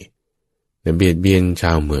ด้วยแต่เบียดเบียนช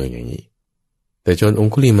าวเมืองอย่างนี้แต่โจรอง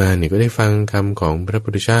คุลิมานเนี่ยก็ได้ฟังคำของพระพุ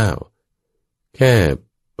ทธเจ้าแค่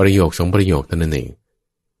ประโยค2ประโยคเท่านั้นเอง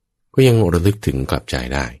ก็ยังระลึกถึงกลับใจ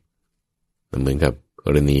ได้เหมือนกับก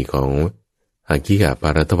รณีของอากิกะปา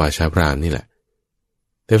รัตวาชาพรามนี่แหละ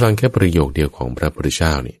แต่ฟังแค่ประโยคเดียวของพระพุทธเจ้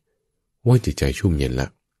านี่โอ้ยจิตใจชุ่มเย็นละ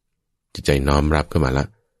จิตใจน้อมรับขึ้นมาละ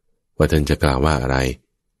ว่าท่านจะกล่าวว่าอะไร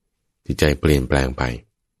จิตใจเปลี่ยนแปลงไป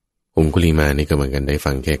องคุลิมานนี่ก็เหมือนกันได้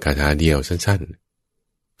ฟังแค่คาถาเดียวสั้น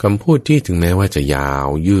ๆคำพูดที่ถึงแม้ว่าจะยาว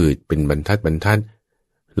ยืดเป็นบรรทัด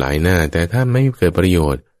หลายหน้าแต่ถ้าไม่เกิดประโย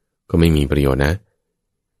ชน์ก็ไม่มีประโยชน์นะ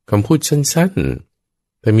คำพูดสั้น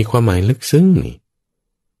ๆแต่มีความหมายลึกซึ้งนี่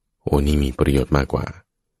โอ้นี่มีประโยชน์มากกว่า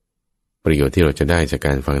ประโยชน์ที่เราจะได้จากก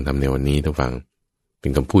ารฟังธรรมในวันนี้ท่านฟังเป็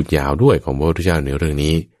นคำพูดยาวด้วยของพระพุทธเจ้าในเรื่อง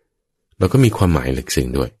นี้แล้วก็มีความหมายลึกซึ้ง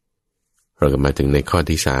ด้วยเราก็มาถึงในข้อ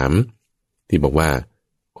ที่3ที่บอกว่า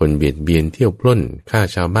คนเบียดเบียนเที่ยวปล้นฆ่า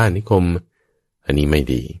ชาวบ้านนิคมอันนี้ไม่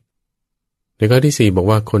ดีในข้อที่4บอก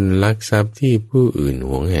ว่าคนลักทรัพย์ที่ผู้อื่นห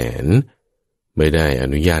วงแหนไม่ได้อ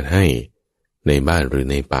นุญาตให้ในบ้านหรือ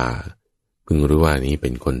ในป่าพึงรู้ว่านี้เป็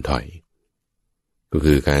นคนถอยก็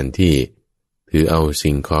คือการที่ถือเอา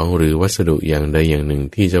สิ่งของหรือวัสดุอย่างใดอย่างหนึ่ง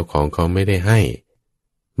ที่เจ้าของเขาไม่ได้ให้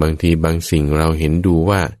บางทีบางสิ่งเราเห็นดู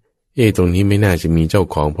ว่าตรงนี้ไม่น่าจะมีเจ้า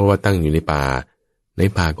ของเพราะว่าตั้งอยู่ในป่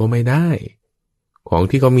าก็ไม่ได้ของ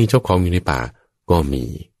ที่เขามีเจ้าของอยู่ในป่าก็มี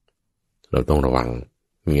เราต้องระวัง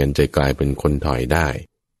ไม่งั้นจะกลายเป็นคนถอยได้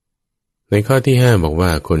ในข้อที่5บอกว่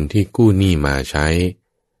าคนที่กู้หนี้มาใช้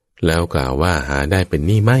แล้วกล่าวว่าหาได้เป็นห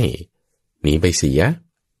นี้ไม่หนีไปเสีย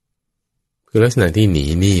คือลักษณะที่หนี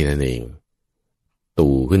หนี้นั่นเอง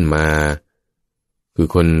ตู่ขึ้นมาคือ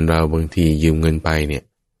คนเราบางทียืมเงินไปเนี่ย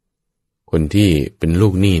คนที่เป็นลู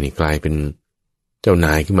กหนี้นี่กลายเป็นเจ้าน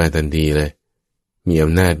ายขึ้นมาทันทีเลยมีอ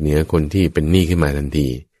ำนาจเหนือคนที่เป็นหนี้ขึ้นมาทันที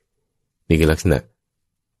นี่คือลักษณะ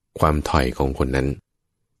ความถอยของคนนั้น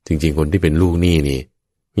จริงๆคนที่เป็นลูกหนี้นี่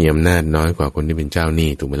มีอำนาจน้อยกว่าคนที่เป็นเจ้าหนี้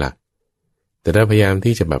ถูกไหมล่ะแต่ถ้าพยายาม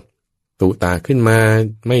ที่จะแบบตุตาขึ้นมา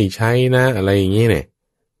ไม่ใช้นะอะไรอย่างนี้เนี่ย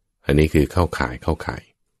อันนี้คือเข้าข่าย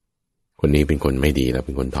คนนี้เป็นคนไม่ดีแล้วเ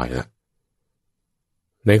ป็นคนถอยละ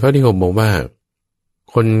ในข้อที่6บอกว่า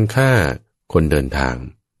คนฆ่าคนเดินทาง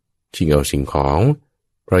ชิงเอาสิ่งของ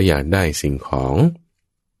เพราะอยากได้สิ่งของ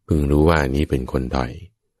พึงรู้ว่านี้เป็นคนถอย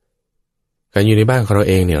การอยู่ในบ้านของเรา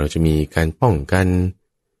เองเนี่ยเราจะมีการป้องกัน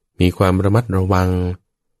มีความระมัดระวัง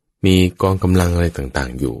มีกองกำลังอะไรต่า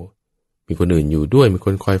งๆอยู่มีคนอื่นอยู่ด้วยมีค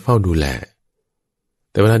นคอยเฝ้าดูแล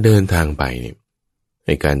แต่เวลาเดินทางไปเนี่ยใน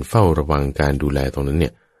การเฝ้าระวังการดูแลตรงนั้นเนี่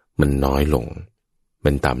ยมันน้อยลงมั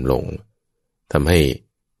นต่ำลงทำให้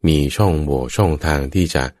มีช่องโหว่ช่องทางที่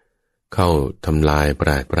จะเข้าทำลายป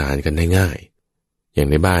ระหารกันได้ง่ายอย่าง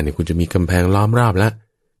ในบ้านเนี่ยคุณจะมีกำแพงล้อมรอบแล้ว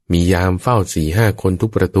มียามเฝ้า 4-5 คนทุ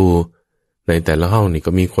กประตูในแต่ละห้องนี่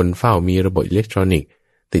ก็มีคนเฝ้ามีระบบอิเล็กทรอนิกส์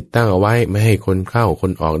ติดตั้งเอาไว้ไม่ให้คนเข้าค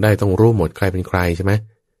นออกได้ต้องรู้หมดใครเป็นใครใช่ไหม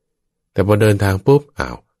แต่พอเดินทางปุ๊บ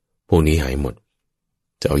พวกนี้หายหมด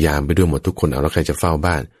จะเอายามไปด้วยหมดทุกคนเอาแล้วใครจะเฝ้า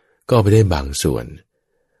บ้านก็เอาไปได้บางส่วน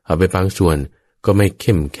เอาไปบางส่วนก็ไม่เ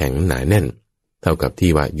ข้มแข็งหนาแน่นเท่ากับที่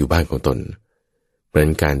ว่าอยู่บ้านของตนเพราะฉะนั้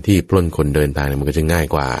นการที่ปล้นคนเดินทางมันก็จะง่าย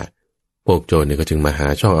กว่าพวกโจรเนี่ยก็จึงมาหา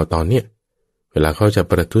ช่องเอาตอนเนี้ยเวลาเขาจะ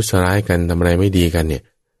ประทุษร้ายกันทำอะไรไม่ดีกันเนี่ย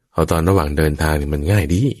เอาตอนระหว่างเดินทางนี่มันง่าย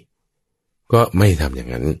ดีก็ไม่ทำอย่าง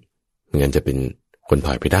นั้นไม่งั้นจะเป็นคนถ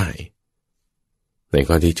อยไปได้ใน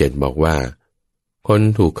ข้อที่7บอกว่าคน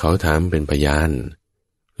ถูกเขาถามเป็นพยาน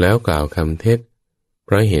แล้วกล่าวคำเท็จเพ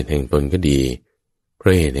ราะเหตุแห่งตนก็ดีเพรา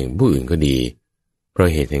ะเหตุแห่งผู้อื่นก็ดีเพราะ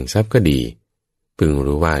เหตุแห่งทรัพย์ก็ดีพึง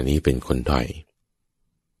รู้ว่านี้เป็นคนถอย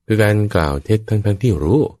คือการกล่าวเท็จทั้งที่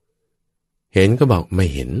รู้เห็นก็บอกไม่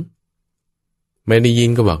เห็นไม่ได้ยิน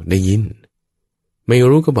ก็บอกได้ยินไม่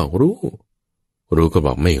รู้ก็บอกรู้ก็บ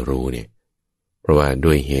อกไม่รู้เนี่ยเพราะว่า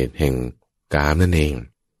ด้วยเหตุแห่งกามนั่นเอง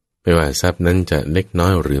ไม่ว่าทรัพย์นั้นจะเล็กน้อ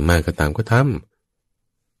ยหรือมากก็ตามก็ท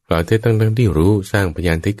ำกล่าวเท็จทั้งที่รู้สร้างพย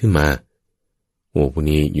านเท็จขึ้นมาพวก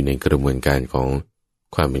นี้อยู่ในกระบวนการของ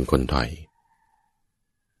ความเป็นคนถอย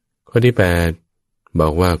ข้อที่8บอ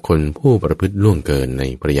กว่าคนผู้ประพฤติล่วงเกินใน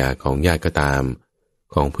ภรรยาของญาติก็ตาม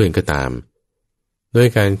ของเพื่อนก็ตามด้วย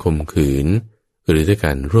การข่มขืนหรือด้วยก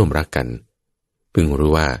ารร่วมรักกันพึง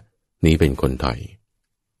รู้ว่านี้เป็นคนถอย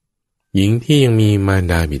หญิงที่ยังมีมาร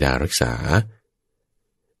ดาบิดารักษา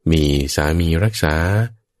มีสามีรักษา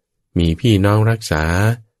มีพี่น้องรักษา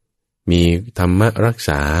มีธรรมะรัก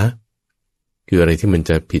ษาคืออะไรที่มัน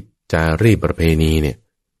จะผิดจารีตประเพณีเนี่ย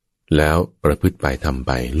แล้วประพฤติไปทำไ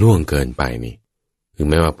ปล่วงเกินไปนี่คือ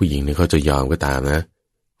แม้ว่าผู้หญิงเนี่ยเขาจะยอมก็ตามนะ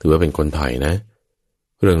ถือว่าเป็นคนถอยนะ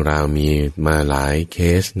เรื่องราวมีมาหลายเค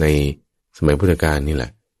สในสมัยพุทธกาลนี่แหล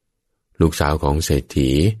ะลูกสาวของเศรษฐี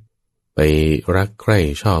ไปรักใคร่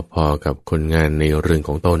ชอบพอกับคนงานในเรือนข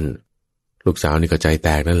องตนลูกสาวนี่ก็ใจแต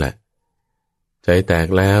กนั่นแหละใจแตก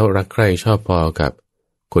แล้วรักใคร่ชอบพอกับ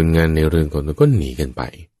คนงานในเรือนของตนก็หนีกันไป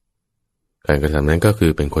การกระทำนั้นก็คื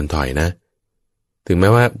อเป็นคนถอยนะถึงแม้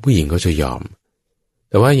ว่าผู้หญิงก็จะยอม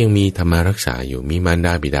แต่ว่ายังมีธรรมารักษาอยู่มีมารด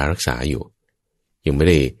าบิดารักษาอยู่ยังไม่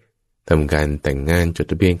ได้ทำการแต่งงานจด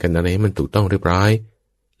ทะเบียนกันอะไรให้มันถูกต้องเรียบร้อย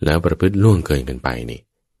แล้วประพฤติล่วงเกินกันไปนี่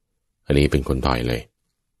อันนี้เป็นคนถอยเลย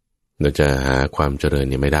เราจะหาความเจริญ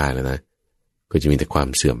เนี่ยไม่ได้แล้วนะก็จะมีแต่ความ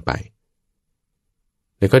เสื่อมไป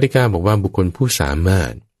ในข้อที่9บอกว่าบุคคลผู้สามาร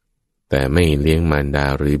ถแต่ไม่เลี้ยงมารดา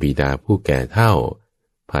หรือบิดาผู้แก่เฒ่า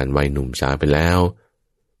ผ่านวัยหนุ่มสาวไปแล้ว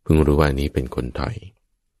พึงรู้ว่านี้เป็นคนถอย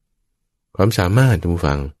ความสามารถท่านผู้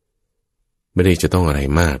ฟังไม่ได้จะต้องอะไร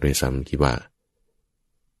มากด้วยซ้ำคิดว่า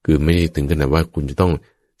คือไม่ได้ถึงขนาดว่าคุณจะต้อง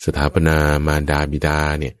สถาปนามารดาบิดา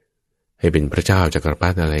เนี่ยให้เป็นพระเจ้าจักรพรร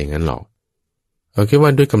ดิอะไรอย่างนั้นหรอกเอาแค่ว่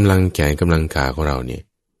าด้วยกำลังแขนกำลังขาของเราเนี่ย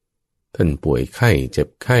ท่านป่วยไข้เจ็บ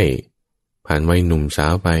ไข้ผ่านวัยหนุ่มสา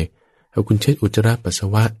วไปเอาคุณเช็ดอุจจาระปัสสา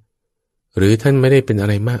วะหรือท่านไม่ได้เป็นอะ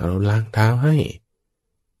ไรมากเราล้างเท้าให้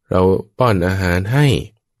เราป้อนอาหารให้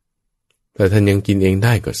แต่ท่านยังกินเองไ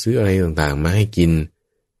ด้ก็ซื้ออะไรต่างๆมาให้กิน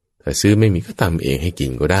แต่ซื้อไม่มีก็ทำเองให้กิน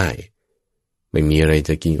ก็ได้ไม่มีอะไรจ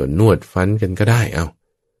ะกินก็นวดฟันกันก็ได้เอา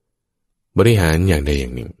บริหารอย่างใดอย่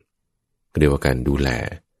างหนึ่งเรียกว่าการดูแล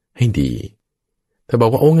ให้ดีถ้าบอ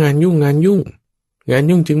กว่าโอ้งานยุ่ง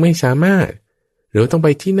จึงไม่สามารถเราต้องไป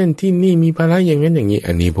ที่นั่นที่นี่มีภาระอย่างนั้นอย่างนี้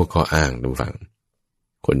อันนี้พวกข้ออ้างดูฟัง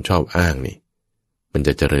คนชอบอ้างนี่ มันจ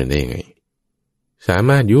ะเจริญได้ยังไงสาม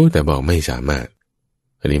ารถอยู่แต่บอกไม่สามารถ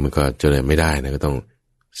อันนี้มันก็เจริญไม่ได้นะก็ต้อง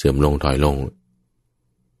เสื่อมลงถอยลง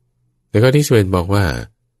แล้วก็ที่11บอกว่า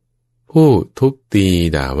ผู้ทุบตี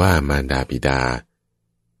ด่าว่ามารดาบิดา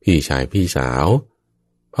พี่ชายพี่สาว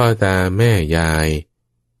พ่อตาแม่ยาย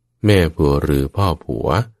แม่ผัวหรือพ่อผัว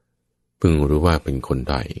พึงรู้ว่าเป็นคน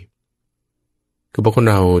ใดคือพอคน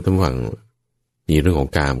เราทั้งฝั่งมีเรื่องของ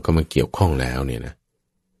กามก็มาเกี่ยวข้องแล้วเนี่ยนะ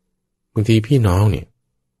บางทีพี่น้องเนี่ย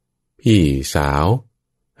พี่สาว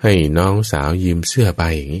ให้น้องสาวยืมเสื้อไป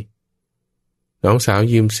อย่างนี้น้องสาว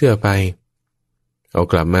ยืมเสื้อไปเอา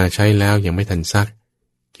กลับมาใช้แล้วยังไม่ทันซัก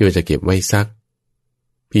คิดว่าจะเก็บไว้ซัก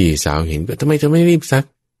พี่สาวเห็นก็ทำไมจะไม่รีบซัก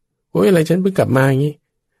โอ้ยอะไรฉันเพิ่งกลับมาอย่างนี้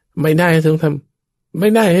ไม่ได้ต้องทำไม่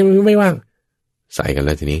ได้ไม่ว่างใส่กันแ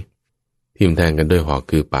ล้วทีนี้ทิ่มแทงกันด้วยหอก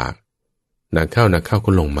คือปากหนักเข้า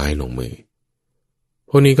ก็ลงไม้ลงมือ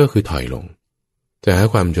พวกนี้ก็คือถอยลงจะหา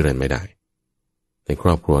ความเจริญไม่ได้ในคร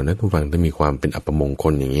อบครัวนะทุกฝั่งต้องมีความเป็นอัปมงค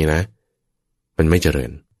ลอย่างนี้นะมันไม่เจริ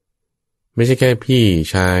ญไม่ใช่แค่พี่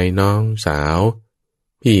ชายน้องสาว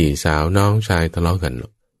พี่สาวน้องชายทะเลาะกันหรอ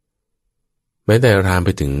กแม้แต่รามไป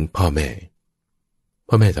ถึงพ่อแม่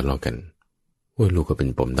ทะเลาะกันโอ้ยลูกก็เป็น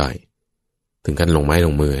ปมด้อยถึงกันลงไม้ล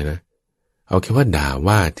งมือนะเอาแค่ว่าด่า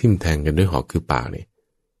ว่าทิ่มแทงกันด้วยหอกคือปากเนี่ย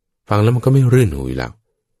ฟังแล้วมันก็ไม่รื่นหูอยู่แล้ว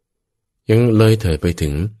ยังเลยเถิดไปถึ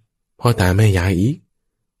งพ่อตาแม่ยายอีก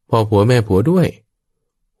พ่อผัวแม่ผัวด้วย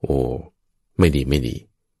โอ้ไม่ดี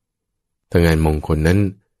ถ้างานมงคลนั้น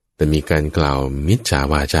แต่มีการกล่าวมิจฉา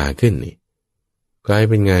วาจาขึ้นนี่กลาย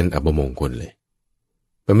เป็นงานอัปมงคลเลย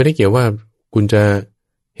มันไม่ได้เกี่ยวว่าคุณจะ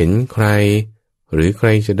เห็นใครหรือใคร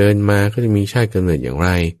จะเดินมาก็จะมีชาติกำเนิดอย่างไร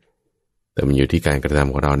แต่มันอยู่ที่การกระท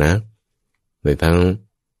ำของเรานะในทั้ง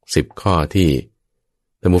10ข้อที่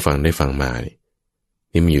ท่านผู้ฟังได้ฟังมา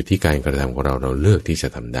นี่มันอยู่ที่การกระทำของเราเลือกที่จะ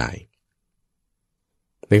ทำได้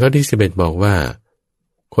ในข้อที่11บอกว่า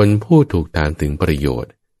คนผู้ถูกถามถึงประโยช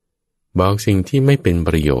น์บอกสิ่งที่ไม่เป็นป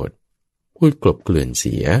ระโยชน์พูดกลบเกลื่อนเ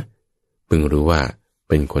สียพึงรู้ว่า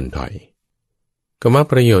เป็นคนถอยคำว่า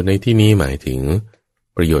ประโยชน์ในที่นี้หมายถึง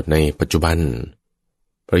ประโยชน์ในปัจจุบัน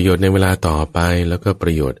ประโยชน์ในเวลาต่อไปแล้วก็ปร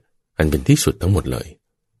ะโยชน์อันเป็นที่สุดทั้งหมดเลย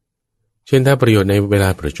เช่นถ้าประโยชน์ในเวลา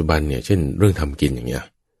ปัจจุบันเนี่ยเช่นเรื่องทำกินอย่างเงี้ย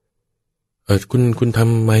คุณท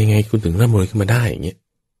ำมายังไงคุณถึงร่ำรวยขึ้นมาได้อย่างเงี้ย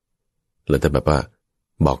แล้วแต่แบบว่า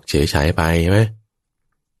บอกเฉยๆไปใช่ไหม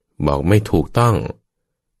บอกไม่ถูกต้อง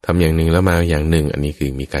ทำอย่างหนึ่งแล้วมาอย่างหนึ่งอันนี้คือ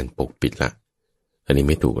มีการปกปิดละอันนี้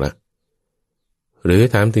ไม่ถูกละหรือ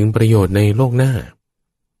ถามถึงประโยชน์ในโลกหน้า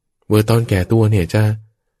เมื่อตอนแก่ตัวเนี่ยจะ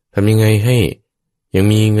ทำยังไงให้ยัง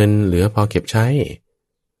มีเงินเหลือพอเก็บใช้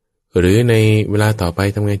หรือในเวลาต่อไป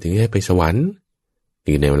ทำไงถึงให้ไปสวรรค์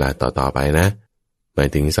คือในเวลาต่อไปนะหมาย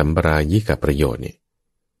ถึงสัมปรายิกประโยชน์เนี่ย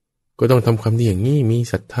ก็ต้องทำความดีอย่างนี้มี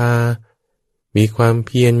ศรัทธามีความเ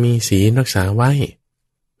พียรมีศีลรักษาไว้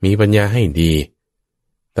มีปัญญาให้ดี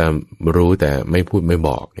แต่รู้แต่ไม่พูดไม่บ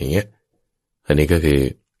อกอย่างเงี้ยอันนี้ก็คือ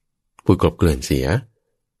พูดกลบเกลื่อนเสีย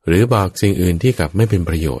หรือบอกสิ่งอื่นที่กลับไม่เป็น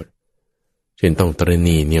ประโยชน์เช่นต้องตร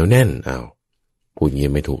ณีเหนียวแน่นพูดอย่าง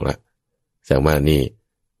นี้ไม่ถูกละแสดงว่านี่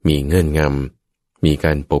มีเงื่อนงำมีก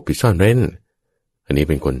ารปกปิดซ่อนเร้นอันนี้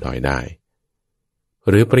เป็นคนถอยได้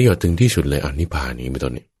หรือประโยชน์ถึงที่สุดเลยนิพพานนี้เป็นต้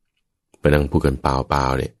นนี่ไปนั่งพูดกันเปล่า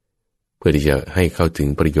ๆเนี่ยเพื่อที่จะให้เข้าถึง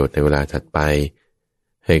ประโยชน์ในเวลาถัดไป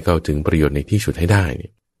ให้เข้าถึงประโยชน์ในที่สุดให้ได้เนี่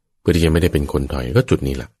ยเพื่อที่จะไม่ได้เป็นคนถอยก็จุด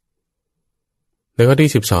นี้แหละแล้วก็ที่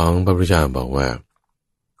12พระพุทธเจ้าบอกว่า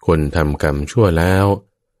คนทำกรรมชั่วแล้ว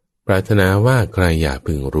ปรารถนาว่าใครอย่า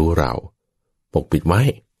พึงรู้เราปกปิดไว้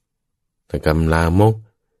แต่กรรมลามก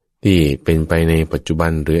ที่เป็นไปในปัจจุบั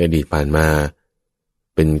นหรืออดีตผ่านมา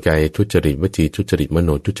เป็นกายทุจริตวจีทุจริตมโน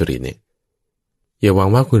ทุจริตเนี่ยอย่าหวัง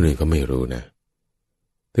ว่าคนอื่นเขาไม่รู้นะ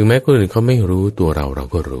ถึงแม้คนอื่นเขาไม่รู้ตัวเรา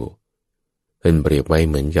ก็รู้เป็นเปรียบไว้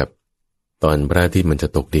เหมือนกับตอนพระอาทิตย์มันจะ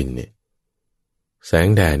ตกดินเนี่ยแสง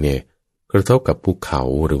แดดเนี่ยกระทบกับภูเขา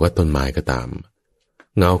หรือว่าต้นไม้ก็ตาม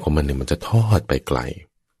เงาของมันเนี่ยมันจะทอดไปไกล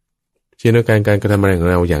เช่นเดียวกันการกระทำอะไรของ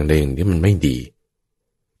เราอย่างใดอย่างที่มันไม่ดี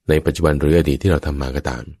ในปัจจุบันหรืออดีตที่เราทำมาก็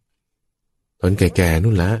ตามตอนแก่ๆ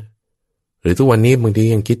นู่นละหรือทุกวันนี้บางที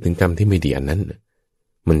ยังคิดถึงกรรมที่ไม่ดีอันนั้น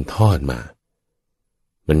มันทอดมา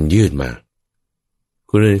มันยืดมา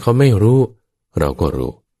คนอื่นเขาไม่รู้เราก็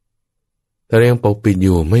รู้แต่ยังปกปิดอ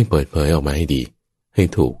ยู่ไม่เปิดเผยออกมาให้ดีให้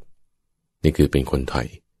ถูกนี่คือเป็นคนถอย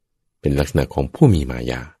เป็นลักษณะของผู้มีมา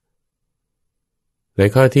ยาใน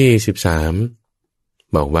ข้อที่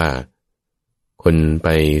13บอกว่าคนไป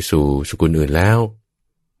สู่สกุลอื่นแล้ว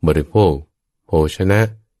บริโภคโภชนะ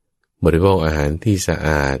บริโภคอาหารที่สะอ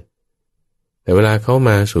าดแต่เวลาเขาม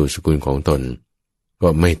าสู่สกุลของตนก็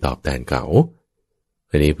ไม่ตอบแทนเขา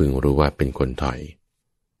อันนี้พึงรู้ว่าเป็นคนถอย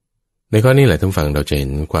ในข้อนี้แหละท่านฟังเราจะเห็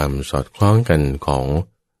นความสอดคล้องกันของ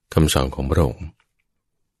คำสอนของพระองค์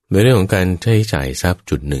ในเรื่องของการใช้จ่ายทรัพย์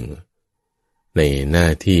จุดหนึ่งในหน้า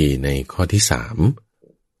ที่ในข้อที่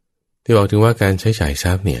3ที่บอกถึงว่าการใช้จ่ายท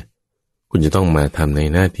รัพย์เนี่ยคุณจะต้องมาทำใน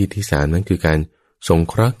หน้าที่ที่3นั้นคือการสง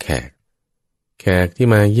เคราะห์แขกที่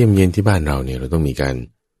มาเยี่ยมเยียนที่บ้านเราเนี่ยเราต้องมีการ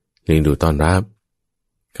เลี้ยงดูต้อนรับ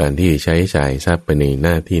การที่ใช้จ่ายทรัพย์ไปในห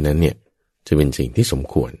น้าที่นั้นเนี่ยจะเป็นสิ่งที่สม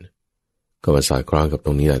ควรก็มาสอดคล้องกับต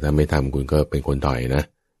รงนี้แหละถ้าไม่ทำคุณก็เป็นคนต่อยนะ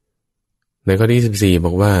ในข้อที่14บ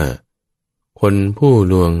อกว่าคนผู้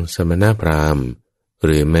ลวงสมณพราหมณ์ห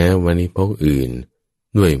รือแม้วานิพกอื่น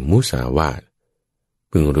ด้วยมุสาวาท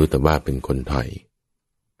พึงรู้แต่ว่าเป็นคนถอย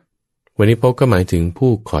วานิพกก็หมายถึง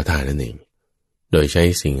ผู้ขอทานนั่นเองโดยใช้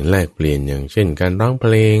สิ่งแลกเปลี่ยนอย่างเช่นการร้องเพ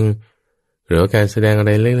ลงหรือการแสดงอะไ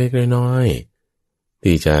รเล็กๆน้อยๆ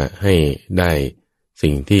ที่จะให้ได้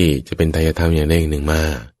สิ่งที่จะเป็นไตรธรรมอย่างใดอย่างหนึ่งมา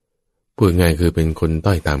พูดง่ายคือเป็นคน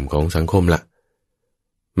ต้อยต่ำของสังคมละ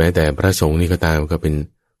แม้แต่พระสงฆ์นี่ก็ตามก็เป็น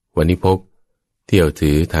วานิพกเที่ยวถื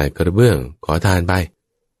อถ่ายกระเบื้องขอทานไป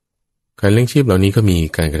การเลี้ยงชีพเหล่านี้ก็มี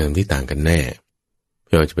การกระทำที่ต่างกันแน่ไ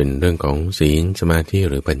ม่ว่าจะเป็นเรื่องของศีลสมาธิ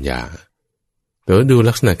หรือปัญญาแต่ว่าดู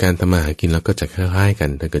ลักษณะการทำมาหากินแล้วก็จะคล้ายๆกัน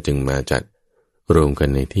แต่ก็จึงมาจัดรวมกัน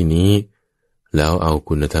ในที่นี้แล้วเอา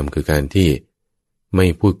คุณธรรมคือการที่ไม่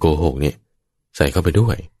พูดโกหกเนี่ยใส่เข้าไปด้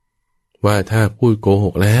วยว่าถ้าพูดโกห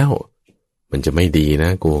กแล้วมันจะไม่ดีนะ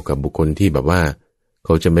โกหกกับบุคคลที่แบบว่าเข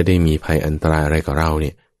าจะไม่ได้มีภัยอันตรายอะไรกับเราเ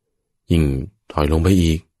นี่ยยิ่งถอยลงไป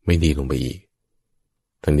อีกไม่ดีลงไปอีก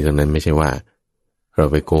ทั้งนี้ทั้งนั้นไม่ใช่ว่าเรา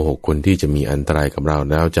ไปโกหกคนที่จะมีอันตรายกับเรา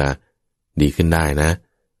แล้วจะดีขึ้นได้นะ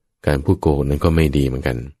การพูดโกหกนั้นก็ไม่ดีเหมือน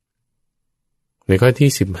กันในข้อที่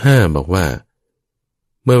15บอกว่า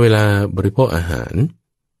เมื่อเวลาบริโภคอาหาร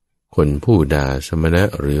คนผู้ด่าสมณะ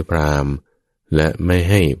หรือพราหมณ์และไม่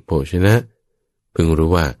ให้โภชนะพึงรู้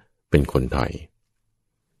ว่าเป็นคนถอย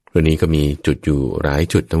วันนี้ก็มีจุดอยู่หลาย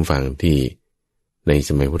จุดทั้งฝั่งที่ในส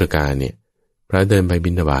มัยพุทธกาลเนี่ยพระเดินไปบิ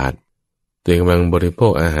ณฑบาตตัวเองกำลังบริโภ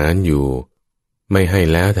คอาหารอยู่ไม่ให้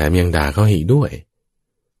แล้วแถมยังด่าเขาอีกด้วย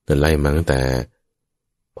แต่ไล่มาตั้งแต่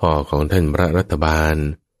พ่อของท่านพระรัตบาล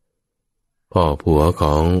พ่อผัวข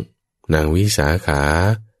องนางวิสาขา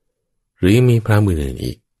หรือมีพระมืออื่น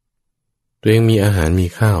อีกตัวเองมีอาหารมี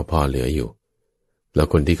ข้าวพอเหลืออยู่แล้ว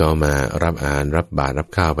คนที่เขามารับอาหารรับบาตรรับ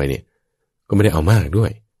ข้าวไปเนี่ยก็ไม่ได้เอามากด้ว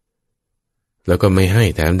ยแล้วก็ไม่ให้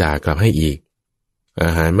แถมด่ากลับให้อีกอ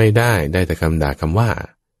าหารไม่ได้แต่คำด่าคำว่า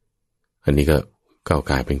อันนี้ก็ก้าว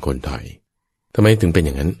กลายเป็นคนถอยทำไมถึงเป็นอ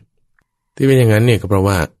ย่างนั้นที่เป็นอย่างนั้นเนี่ยก็เพราะ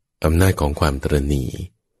ว่าอำนาจของความตระหนี่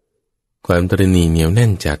เหนียวแน่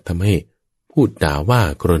นจัดทำให้พูดด่าว่า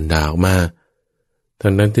กรนด่าออกมาทั้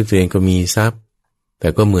งนั้นที่ตัวเองก็มีทรัพย์แต่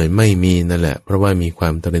ก็เหมือนไม่มีนั่นแหละเพราะว่ามีควา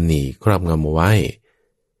มตระหนี่ครอบงำเอาไว้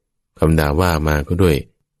คำด่าว่ามาก็ด้วย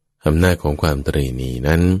อำนาจของความตระหนี่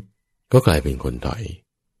นั้นก็กลายเป็นคนถอย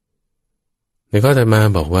ในข้อต่อมา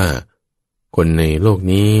บอกว่าคนในโลก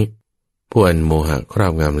นี้ผู้อันโมหะครอ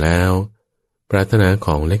บงำแล้วปรารถนาข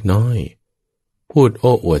องเล็กน้อยพูดโ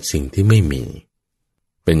อ้อวดสิ่งที่ไม่มี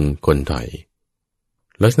เป็นคนถอย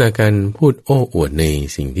ลักษณะการพูดโอ้อวดใน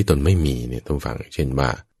สิ่งที่ตนไม่มีเนี่ยต้องฟังเช่นว่า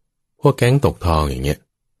พวกแก๊งตกทองอย่างเงี้ย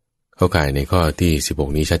เข้าข่ายในข้อที่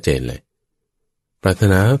16นี้ชัดเจนเลยปรารถ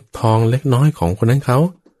นาทองเล็กน้อยของคนนั้นเขา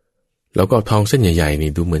แล้วก็ทองเส้นใหญ่ๆ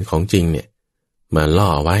นี่ดูเหมือนของจริงเนี่ยมาล่อ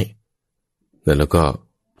ไว้แล้วก็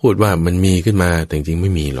พูดว่ามันมีขึ้นมาแต่จริงไ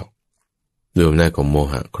ม่มีหรอกด้วยอำนาจของโม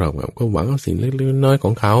หะครอบงำก็หวังเอาสิ่งเล็กๆน้อยๆข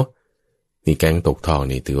องเขานี่แก๊งตกทอง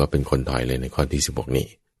นี่ถือว่าเป็นคนถอยเลยในข้อที่16นี้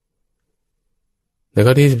ในข้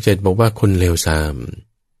อที่17บอกว่าคนเลวทราม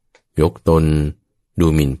ยกตนดู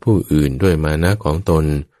หมิ่นผู้อื่นด้วยมานะของตน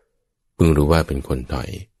พึงรู้ว่าเป็นคนถอย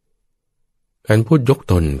การพูดยก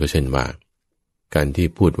ตนก็เช่นว่าการที่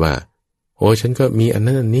พูดว่าโอ้ฉันก็มีอัน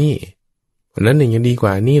นั้นอันนี้อันนั้นยังดีก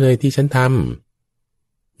ว่านี่เลยที่ฉันท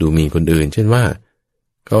ำดูหมิ่นคนอื่นเช่นว่า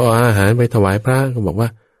เขาเอาอาหารไปถวายพระก็บอกว่า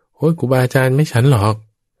โอ้ยครูบาอาจารย์ไม่ฉันหรอก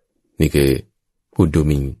นี่คือพูดดูห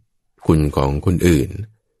มิ่นคุณของคนอื่น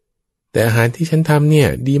แต่อาหารที่ฉันทำเนี่ย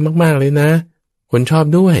ดีมากๆเลยนะคนชอบ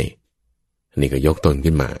ด้วยอันนี้ก็ยกตน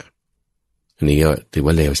ขึ้นมาอันนี้ก็ถือ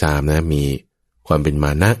ว่าเลวทรามนะมีความเป็นม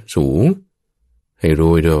านะสูงให้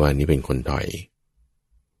รู้ด้วยว่านี่เป็นคนถอย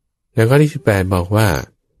แล้วข้อที่18บอกว่า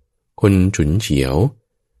คนฉุนเฉียว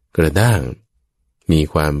กระด้างมี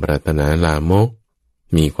ความปรารถนาลามก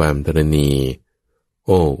มีความตระหนี่โ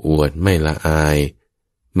อ้อวดไม่ละอาย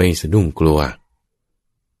ไม่สะดุ้งกลัว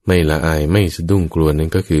ไม่ละอายไม่สะดุ้งกลัวนั่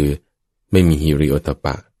นก็คือไม่มีหิริโอตตัปป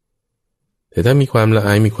ะแต่ถ้ามีความละอ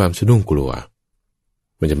ายมีความสะดุ้งกลัว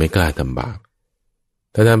มันจะไม่กล้าทำบาป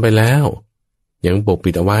ถ้าทำไปแล้วยังปก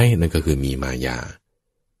ปิดเอาไว้นั่นก็คือมีมายา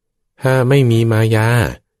ถ้าไม่มีมายา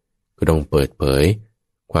ก็ต้องเปิดเผย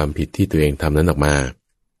ความผิดที่ตัวเองทำนั้นออกมา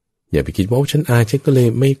อย่าไปคิดว่าฉันอายฉันก็เลย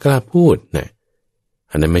ไม่กล้าพูดนะ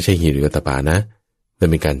อันนั้นไม่ใช่หิริโอตปปะนะแต่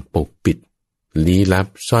เป็นการปกปิดลี้ลับ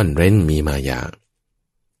ซ่อนเร้นมีมายา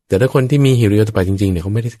แต่ถ้าคนที่มีหิริโอตปปะจริงๆเนี่ยเข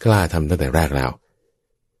าไม่ได้กล้าทำตั้งแต่แรกแล้ว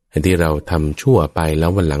อันที่เราทำชั่วไปแล้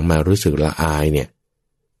ววันหลังมารู้สึกละอายเนี่ย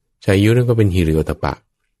ชายุนั่นก็เป็นหิริโอตปปะ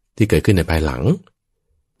ที่เกิดขึ้นในภายหลัง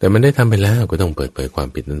แต่มันได้ทำไปแล้วก็ต้องเปิดเผยความ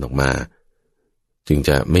ผิดนั้นออกมาจึงจ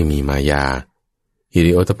ะไม่มีมายาหิ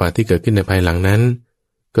ริโอตปปะที่เกิดขึ้นในภายหลังนั้น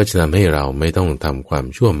ก็จะทำให้เราไม่ต้องทำความ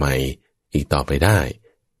ชั่วใหม่อีกต่อไปได้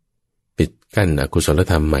ปิดกั้นอกุศล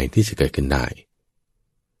ธรรมใหม่ที่จะเกิดขึ้นได้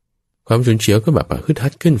ความฉุนเฉียวก็แบบฮึดฮั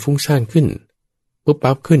ดขึ้นฟุ้งซ่านขึ้นปุ๊บ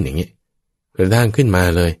ปั๊บขึ้นอย่างนี้กระด้างขึ้นมา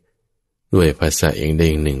เลยด้วยภาษาเองใด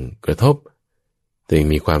อย่างหนึ่งกระทบแต่ยัง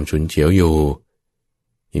มีความฉุนเฉียวอยู่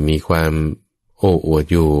ยังมีความโอ้อวด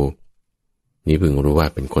อยู่นี่พึงรู้ว่า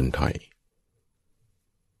เป็นคนถอย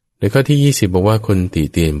ในข้อที่20บอกว่าคนติ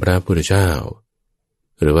เตียนพระพุทธเจ้า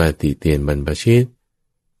หรือว่าติเตียนบรรพชิต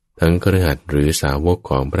ทั้งคฤหัสถ์หรือสาวก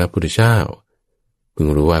ของพระพุทธเจ้าพึง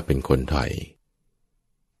รู้ว่าเป็นคนถอย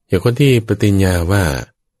อย่างคนที่ปฏิญญาว่า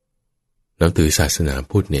เราถือศาสนา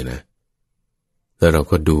พุทธเนี่ยนะแล้วเรา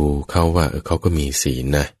ก็ดูเขาว่าเขาก็มีศีล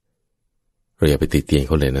นะเราอย่าไปติเตียนเ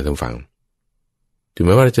ขาเลยนะท่านฟังถึงแ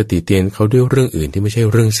ม้ว่าเราจะติเตียนเขาด้วยเรื่องอื่นที่ไม่ใช่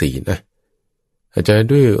เรื่องศีลนะอาจจะ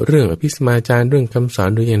ด้วยเรื่องอภิสมาจารเรื่องคำสอน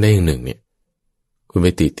หรืออย่างใดอย่างหนึ่งเนี่ยคุณไป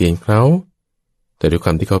ติเตียนเขาแต่ด้วยคว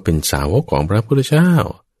ามที่เขาเป็นสาวกของพระพุทธเจ้า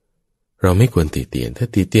เราไม่ควรติเตียนถ้า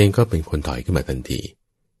ติเตียนก็เป็นคนถอยขึ้นมาทันที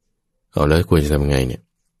เอาแล้วควรจะทำไงเนี่ย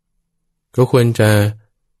ก็ควรจะ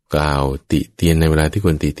กล่าวติเตียนในเวลาที่ค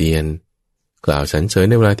วรติเตียนกล่าวสรรเสริญ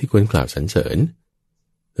ในเวลาที่ควรกล่าวสรรเสริญ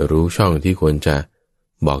รู้ช่องที่ควรจะ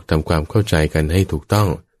บอกทำความเข้าใจกันให้ถูกต้อง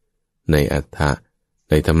ในอรรถะ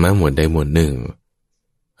ในธรรมะหมวดใดหมวดหนึ่ง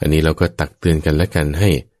อันนี้เราก็ตักเตือนกันและกันให้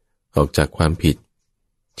ออกจากความผิด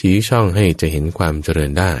ชี้ช่องให้จะเห็นความเจริ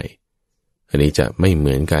ญได้อันนี้จะไม่เห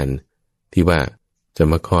มือนกันที่ว่าจะ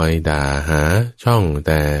มาคอยด่าหาช่องแ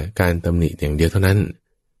ต่การตำหนิอย่างเดียวเท่านั้น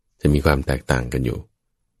จะมีความแตกต่างกันอยู่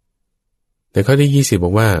แต่ข้อที่20บ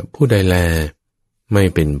อกว่าผู้ใดแลไม่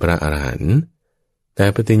เป็นพระอรหันต์แต่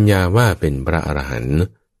ปฏิญญาว่าเป็นพระอรหันต์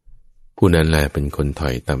ผู้นั้นแลเป็นคนถ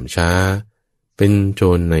อยต่ำช้าเป็นโจ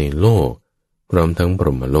รในโลกพร้อมทั้งพร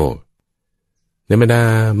หมโลกในบรรดา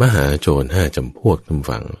มหาโจร5จำพวกท่าน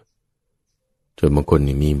ฟังโจรบางคน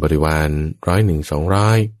นี่มีบริวาร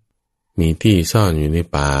100-200มีที่ซ่อนอยู่ใน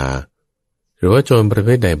ป่าหรือว่าโจรประเภ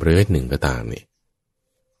ทใดประเภทหนึ่งก็ตามนี่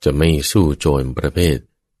จะไม่สู้โจรประเภท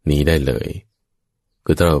นี้ได้เลย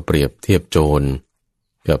คือถ้าเราเปรียบเทียบโจร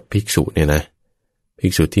กับภิกษุเนี่ยนะภิ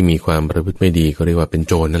กษุที่มีความประพฤติไม่ดีก็เรียกว่าเป็น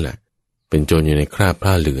โจรนั่นแหละเป็นโจรอยู่ในคราบ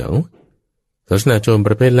ผ้าเหลืองลักษณะโจรป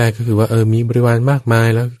ระเภทแรกก็คือว่ามีบริวารมากมาย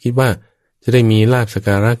แล้วคิดว่าจะได้มีลาภสักก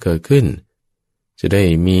าระเกิดขึ้นจะได้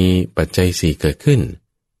มีปัจจัย4เกิดขึ้น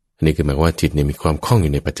อันนี้คือหมายว่าจิตเนี่ยมีความคล่องอ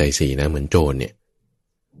ยู่ในปัจจัย4นะเหมือนโจรเนี่ย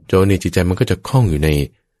โจรเนี่ยจิตใจมันก็จะคล่องอยู่ใน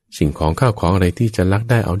สิ่งของข้าวของอะไรที่จะลัก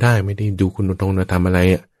ได้เอาได้ไม่ได้ดูคุณธรรมทำอะไร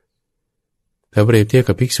ถ้าเปรียบเทียบ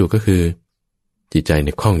กับภิกษุก็คือจิตใจเ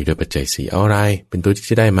นี่ยคล่องอยู่ด้วยปัจจัย4เอาอะไรเป็นตัวที่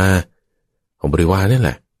จะได้มาของบริวารนั่นแห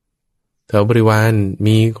ละถ้าบริวาร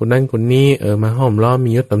มีคนนั้นคนนี้มาห้อมล้อม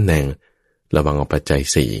มียศตำแหน่งระวังเอาปัจจัย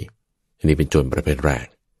4อันนี้เป็นโจรประเภทแรก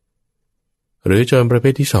หรือโจรประเภ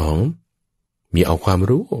ทที่2มีเอาความ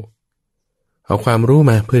รู้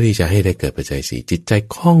มาเพื่อที่จะให้ได้เกิดปัจจัย4จิตใจ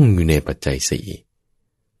คล่องอยู่ในปัจจัย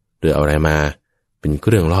4หรือเอาอะไรมาเป็นเค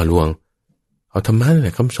รื่องล่อลวงเอาธรรมะนั่นแหล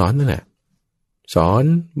ะคำสอนนั่นแหละสอน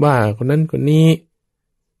ว่าคนนั้นคนนี้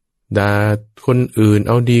ด่าคนอื่นเ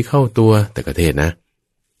อาดีเข้าตัวแต่กเทศนะ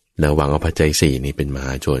แล้วหวังเอาปัจจัย4นี่เป็นมห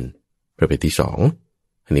าโจรประเภทที่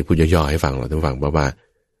2อันนี้พูดย่อๆให้ฟังเราต้องฟังเพราะว่า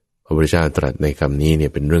พระพุทธเจ้าตรัสในคำนี้เนี่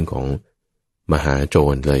ยเป็นเรื่องของมหาโจ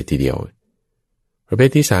รเลยทีเดียวประเภท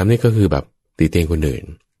ที่3นี่ก็คือแบบตีเตียนคนอื่น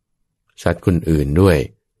ซัดคนอื่นด้วย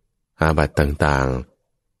อาบัติต่าง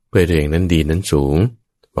ๆเพื่อตัวเองนั้นดีนั้นสูง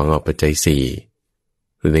หวังเอาปัจจัย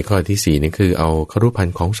4หรือในข้อที่4นี่คือเอาครุภัณ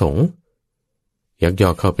ฑ์ของสงฆ์ยักยอ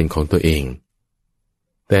กเข้าเป็นของตัวเอง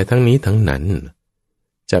แต่ทั้งนี้ทั้งนั้น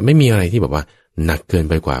จะไม่มีอะไรที่แบบว่าหนักเกิน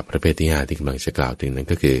ไปกว่าประเภทที่5ที่กำลังจะกล่าวถึงนั้น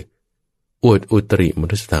ก็คืออวดอุตริม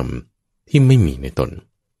นุสธรรมที่ไม่มีในตน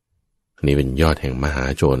อันนี้เป็นยอดแห่งมหา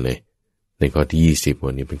โจรเลยในข้อที่20วั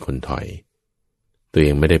นนี้เป็นคนถอยตัวเอ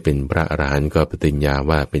งไม่ได้เป็นพระอรหันต์ก็ปฏิญญา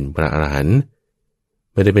ว่าเป็นพระอรหันต์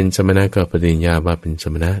ไม่ได้เป็นสมณะก็ปฏิญญาว่าเป็นส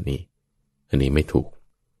มณะนี่อันนี้ไม่ถูก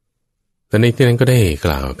แต่ในที่นั้นก็ได้ก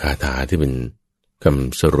ล่าวคาถาที่เป็นค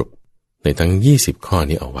ำสรุปในทั้ง20ข้อ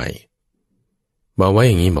นี้เอาไว้บอกไว้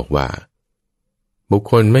อย่างนี้บอกว่าบุค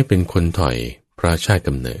คลไม่เป็นคนถอยเพราะชาติก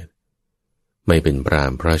ำเนิดไม่เป็นพราห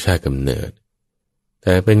มณ์เพราะชาติกำเนิดแ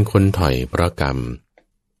ต่เป็นคนถอยเพราะกรรม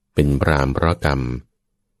เป็นพรามเพราะกรรม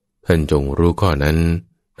ท่านจงรู้ข้อนั้น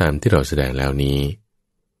ตามที่เราแสดงแล้วนี้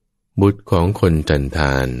บุตรของคนจันท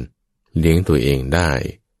านเลี้ยงตัวเองได้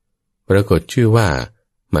ปรากฏชื่อว่า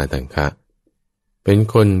มาตังคะเป็น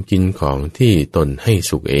คนกินของที่ตนให้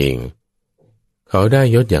สุกเองเขาได้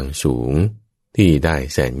ยศอย่างสูงที่ได้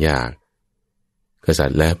แสนยากกษัต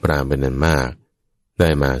ริย์และพราหมณ์เป็นอันมากได้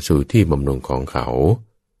มาสู่ที่บำรุงของเขา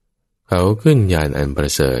เขาขึ้นยานอันปร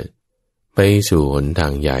ะเสริฐไปสู่หนทา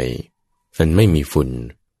งใหญ่อันไม่มีฝุ่น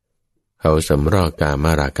เขาสำรอกกาม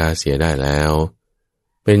ราคะเสียได้แล้ว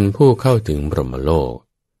เป็นผู้เข้าถึงบรมโลก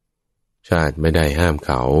ชาติไม่ได้ห้ามเ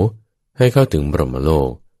ขาให้เข้าถึงบรมโล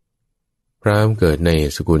กพราหมณ์เกิดใน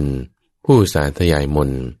สกุลผู้สาธยายม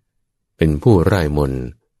นเป็นผู้ร่ายมน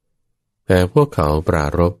แต่พวกเขาปรา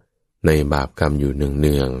รภในบาปกรรมอยู่เ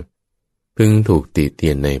นืองๆพึงถูกติเตี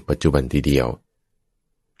ยนในปัจจุบันทีเดียว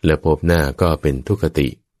และภพหน้าก็เป็นทุกขติ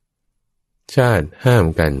ชาติห้าม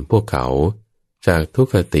กันพวกเขาจากทุก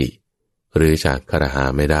ขติหรือจากคฤหา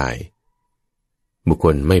ไม่ได้บุคค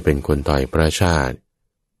ลไม่เป็นคนถอยพระชาติ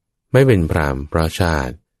ไม่เป็นพราหมณ์พระชา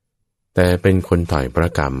ติแต่เป็นคนถอยพระ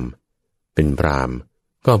กรรมเป็นพราหมณ์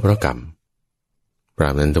ก็เพราะกรรมพรา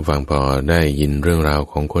หมณ์นั้นทุกฟังพอได้ยินเรื่องราว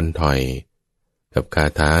ของคนถอยกับคา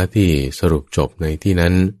ถาที่สรุปจบในที่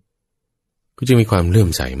นั้นก็จะมีความเลื่อม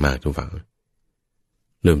ใสมากทุกฟัง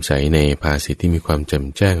เลื่อมใสในภาษิตที่มีความแจ่ม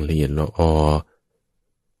แจ้งละเอียดละออ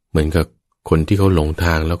เหมือนกับคนที่เขาหลงท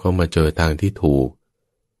างแล้วก็มาเจอทางที่ถูก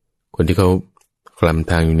คนที่เขาคลำ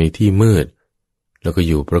ทางอยู่ในที่มืดแล้วก็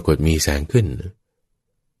อยู่ปรากฏมีแสงขึ้น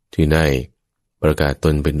ที่ได้ประกาศต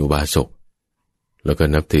นเป็นอุบาสกแล้วก็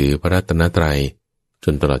นับถือพระรัตนตรัยจ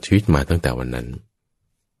นตลอดชีวิตมาตั้งแต่วันนั้น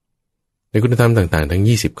ในคุณธรรมต่างๆทั้ง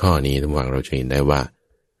20ข้อนี้ทุกฝั่งเราจะเห็นได้ว่า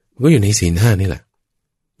มันก็อยู่ในศีล5นี่แหละ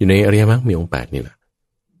อยู่ในอริยมรรคมีองค์8นี่แหละ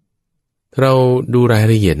ถ้าเราดูราย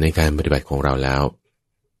ละเอียดในการปฏิบัติของเราแล้ว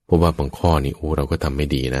เพราะว่าบางข้อนี่เราก็ทำไม่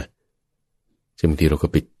ดีนะบางทีเราก็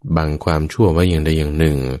ปิดบังความชั่วไว้อย่างใดอย่างห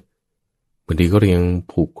นึ่งบางทีก็ยัง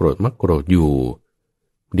ผูกโกรธมักโกรธอยู่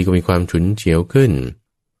บางทีก็มีความฉุนเฉียวขึ้น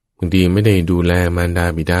บางทีไม่ได้ดูแลมารดา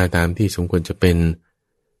บิดาตามที่สมควรจะเป็น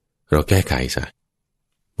เราแก้ไขซะ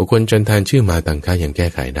บุคคลจันทานชื่อมาตังค่ายังแก้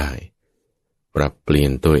ไขได้ปรับเปลี่ย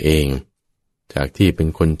นตัวเองจากที่เป็น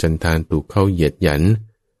คนจันทานถูกเข้าเหยียดหยัน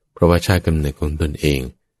เพราะว่าชาติกำเนิดของตนเอง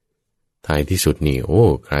ท้ายที่สุดนี่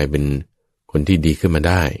กลายเป็นคนที่ดีขึ้นมา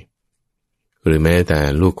ได้หรือแม้แต่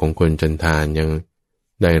ลูกของคนจันทานยัง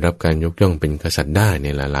ได้รับการยกย่องเป็นกษัตริย์ได้ใน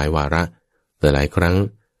หลายๆวาระหลายๆครั้ง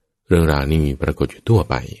เรื่องราวนี้มีปรากฏอยู่ทั่ว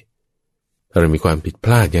ไปถ้าเรามีความผิดพ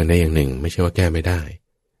ลาดอย่างใดอย่างหนึ่งไม่ใช่ว่าแก้ไม่ได้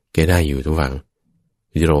แก้ได้อยู่ทุกฝั่ง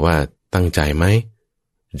อยู่ที่เราว่าตั้งใจไหม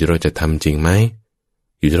อยู่ที่เราจะทำจริงไหม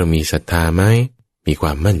อยู่ที่เรามีศรัทธาไหมมีคว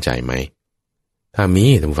ามมั่นใจไหมถ้ามี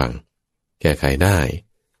ทุกฝั่งแก้ไขได้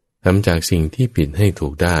ทำจากสิ่งที่ผิดให้ถู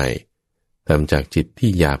กได้ทำจากจิตที่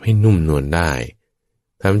หยาบให้นุ่มนวลได้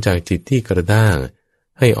ทำจากจิตที่กระด้าง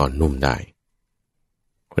ให้อ่อนนุ่มได้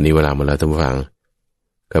วันนี้เวลาหมดแล้วท่านผู้ฟัง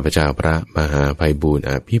ข้าพเจ้าพระมหาไพบูลย์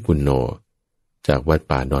อภิปุณโญจากวัด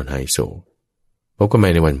ป่าดอนไฮโซพบกันใหม่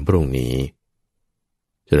ในวันพรุ่งนี้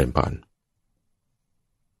เจริญพร